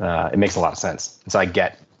sleep. It makes a lot of sense. And so I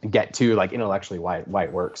get to like intellectually why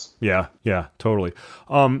it works. Yeah, totally.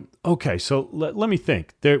 Okay, so let me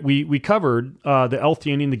think. We covered the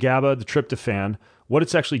L-theanine, the GABA, the tryptophan, what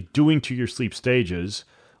it's actually doing to your sleep stages,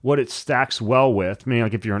 what it stacks well with. I mean,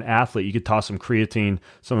 like if you're an athlete, you could toss some creatine,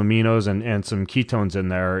 some aminos, and some ketones in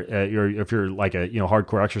there. If you're like a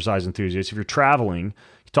hardcore exercise enthusiast, if you're traveling,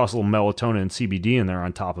 you toss a little melatonin and CBD in there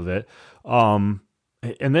on top of it. And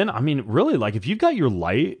then, I mean, really, like if you've got your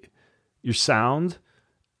light, your sound,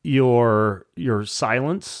 your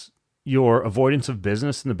silence, your avoidance of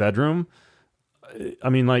business in the bedroom, I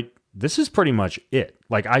mean, like this is pretty much it.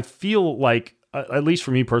 Like I feel like, at least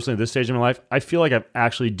for me personally at this stage in my life, I feel like I've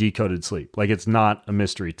actually decoded sleep. Like it's not a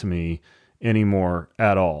mystery to me anymore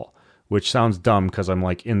at all, which sounds dumb because I'm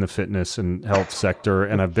like in the fitness and health sector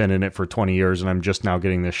and I've been in it for 20 years and I'm just now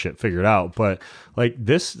getting this shit figured out. But like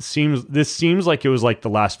this seems like it was like the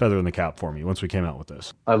last feather in the cap for me once we came out with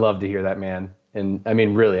this. I love to hear that, man. And I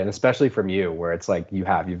mean, really, and especially from you, where it's like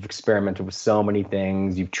you've experimented with so many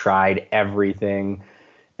things, you've tried everything,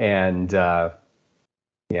 and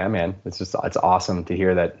yeah, man, it's awesome to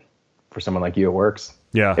hear that for someone like you, it works.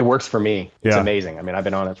 Yeah, it works for me. It's Yeah. amazing. I mean, I've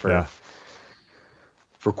been on it for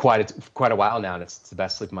quite a while now, and it's the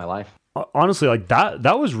best sleep of my life. Honestly, like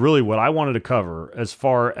that was really what I wanted to cover as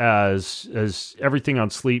far as everything on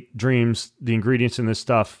sleep, dreams, the ingredients in this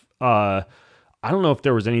stuff. I don't know if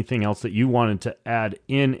there was anything else that you wanted to add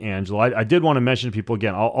in, Angela. I did want to mention to people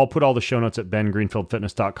again, I'll put all the show notes at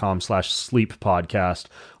bengreenfieldfitness.com/sleep podcast.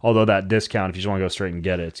 Although that discount, if you just want to go straight and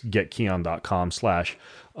get it, it's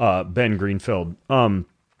getkeon.com/Ben Greenfield.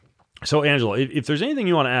 So Angela, if there's anything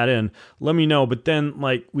you want to add in, let me know. But then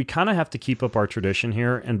like we kind of have to keep up our tradition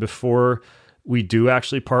here. And before we do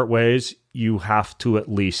actually part ways, you have to at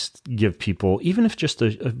least give people, even if just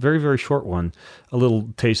a very, very short one, a little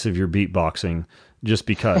taste of your beatboxing, just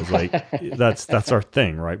because like that's our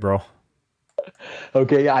thing, right, bro?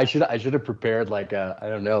 Okay, yeah, I should have prepared like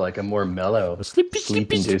a more mellow sleep-inducing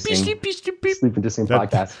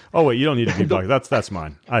podcast. Oh wait, you don't need to beatbox. That's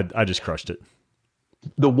mine. I just crushed it.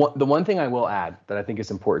 The one thing I will add that I think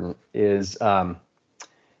is important is around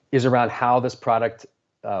how this product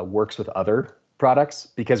works with other products,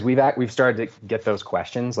 because we've started to get those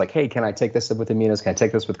questions like, hey, can I take this with aminos? Can I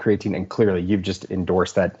take this with creatine? And clearly you've just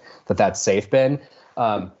endorsed that's safe, Ben.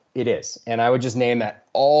 It is. And I would just name that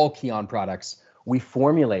all Keon products we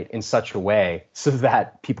formulate in such a way so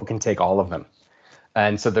that people can take all of them.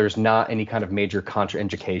 And so there's not any kind of major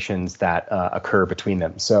contraindications that occur between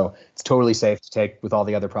them. So it's totally safe to take with all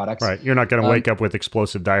the other products. Right. You're not going to wake up with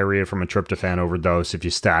explosive diarrhea from a tryptophan overdose if you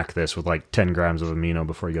stack this with like 10 grams of amino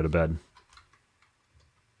before you go to bed.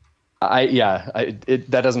 That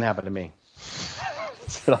doesn't happen to me.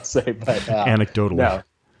 That's what I'll say. But anecdotally. No.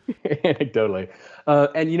 Anecdotally.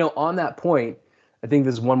 And on that point, I think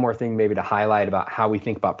there's one more thing maybe to highlight about how we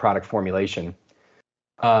think about product formulation.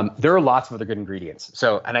 There are lots of other good ingredients.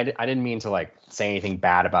 So, and I didn't mean to like say anything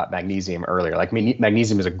bad about magnesium earlier. Like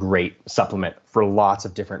magnesium is a great supplement for lots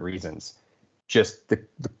of different reasons. Just the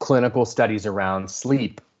clinical studies around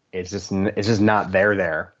sleep It's just not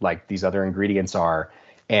there like these other ingredients are,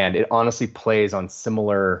 and it honestly plays on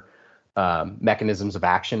similar mechanisms of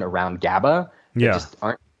action around GABA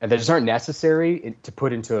that just aren't necessary to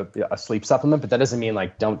put into a sleep supplement. But that doesn't mean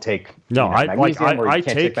like don't take magnesium or you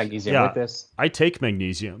can't take magnesium with this. I take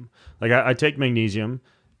magnesium. Like I take magnesium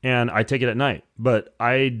and I take it at night, but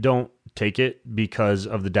I don't take it because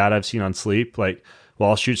of the data I've seen on sleep. Like, well,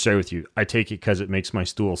 I'll shoot straight with you. I take it because it makes my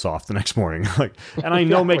stool soft the next morning. Like, and I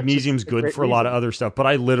know magnesium's good for a lot of other stuff, but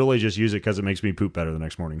I literally just use it because it makes me poop better the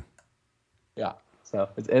next morning. Yeah. So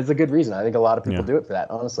it's a good reason. I think a lot of people do it for that,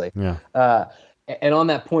 honestly. Yeah. And on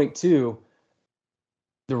that point too,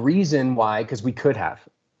 the reason why, because we could have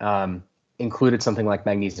included something like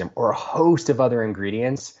magnesium or a host of other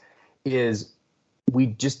ingredients, is we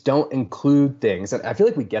just don't include things. And I feel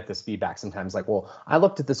like we get this feedback sometimes like, well, I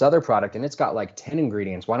looked at this other product and it's got like 10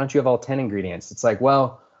 ingredients. Why don't you have all 10 ingredients? It's like,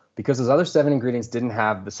 well, because those other 7 ingredients didn't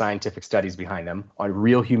have the scientific studies behind them on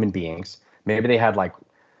real human beings. Maybe they had like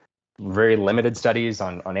very limited studies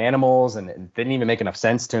on animals and it didn't even make enough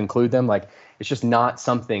sense to include them. Like, it's just not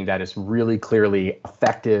something that is really clearly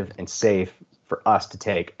effective and safe for us to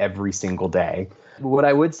take every single day. What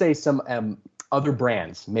I would say some other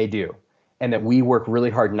brands may do, and that we work really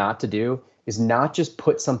hard not to do, is not just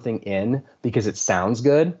put something in because it sounds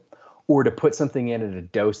good or to put something in at a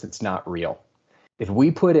dose that's not real. If we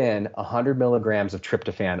put in 100 milligrams of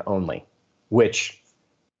tryptophan only, which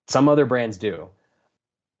some other brands do,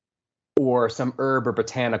 or some herb or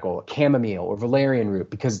botanical, chamomile or valerian root,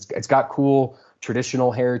 because it's got cool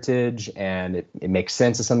traditional heritage and it makes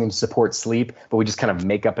sense as something to support sleep, but we just kind of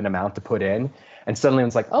make up an amount to put in. And suddenly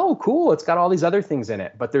it's like, oh, cool, it's got all these other things in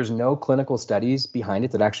it, but there's no clinical studies behind it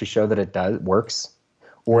that actually show that it works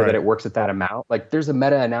or that it works at that amount. Like, there's a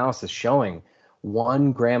meta-analysis showing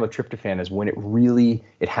 1 gram of tryptophan is when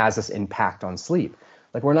it has this impact on sleep.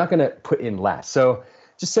 Like, we're not going to put in less. So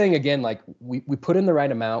just saying again, like we put in the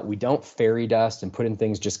right amount. We don't fairy dust and put in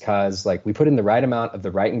things just cause. Like, we put in the right amount of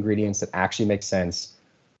the right ingredients that actually make sense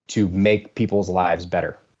to make people's lives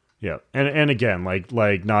better. Yeah. And again, like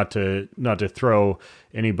not to throw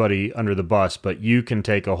anybody under the bus, but you can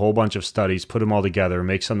take a whole bunch of studies, put them all together,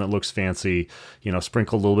 make something that looks fancy,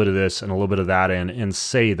 sprinkle a little bit of this and a little bit of that in and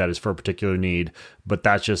say that is for a particular need. But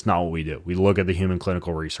that's just not what we do. We look at the human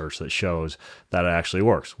clinical research that shows that it actually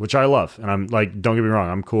works, which I love. And I'm like, don't get me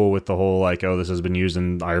wrong, I'm cool with the whole like, oh, this has been used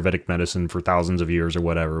in Ayurvedic medicine for thousands of years or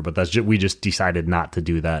whatever. But we just decided not to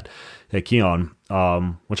do that at Kion,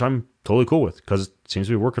 which I'm totally cool with because it seems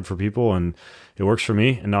to be working for people and it works for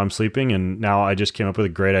me. And now I'm sleeping. And now I just came up with a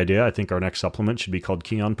great idea. I think our next supplement should be called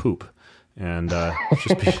Kion Poop. And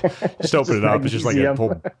just open it up. It's just like a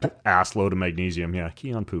whole ass load of magnesium. Yeah,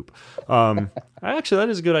 Kion Poop. Actually, that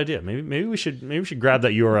is a good idea. Maybe we should grab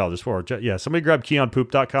that URL just for it. Yeah, somebody grab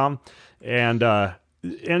KionPoop.com. And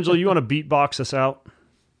Angela, you want to beatbox us out?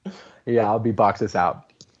 Yeah, I'll beatbox this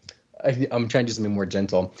out. I'm trying to do something more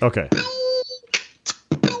gentle. Okay.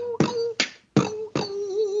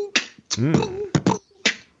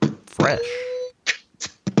 Fresh.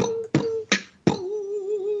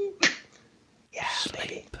 Yeah,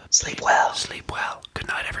 sleep well. Sleep well. Good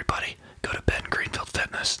night, everybody. Go to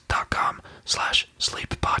bengreenfieldfitness.com/sleep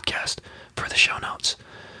podcast for the show notes.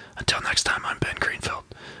 Until next time, I'm Ben Greenfield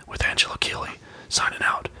with Angela Keeley, signing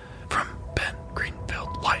out from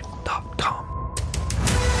bengreenfieldlife.com.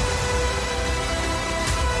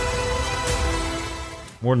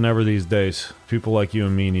 More than ever these days, people like you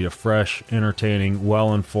and me need a fresh, entertaining,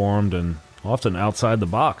 well-informed, and often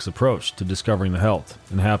outside-the-box approach to discovering the health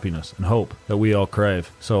and happiness and hope that we all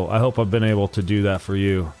crave. So I hope I've been able to do that for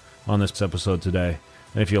you on this episode today.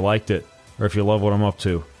 And if you liked it, or if you love what I'm up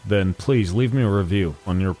to, then please leave me a review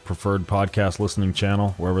on your preferred podcast listening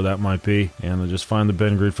channel, wherever that might be, and just find the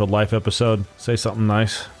Ben Greenfield Life episode. Say something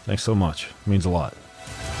nice. Thanks so much. It means a lot.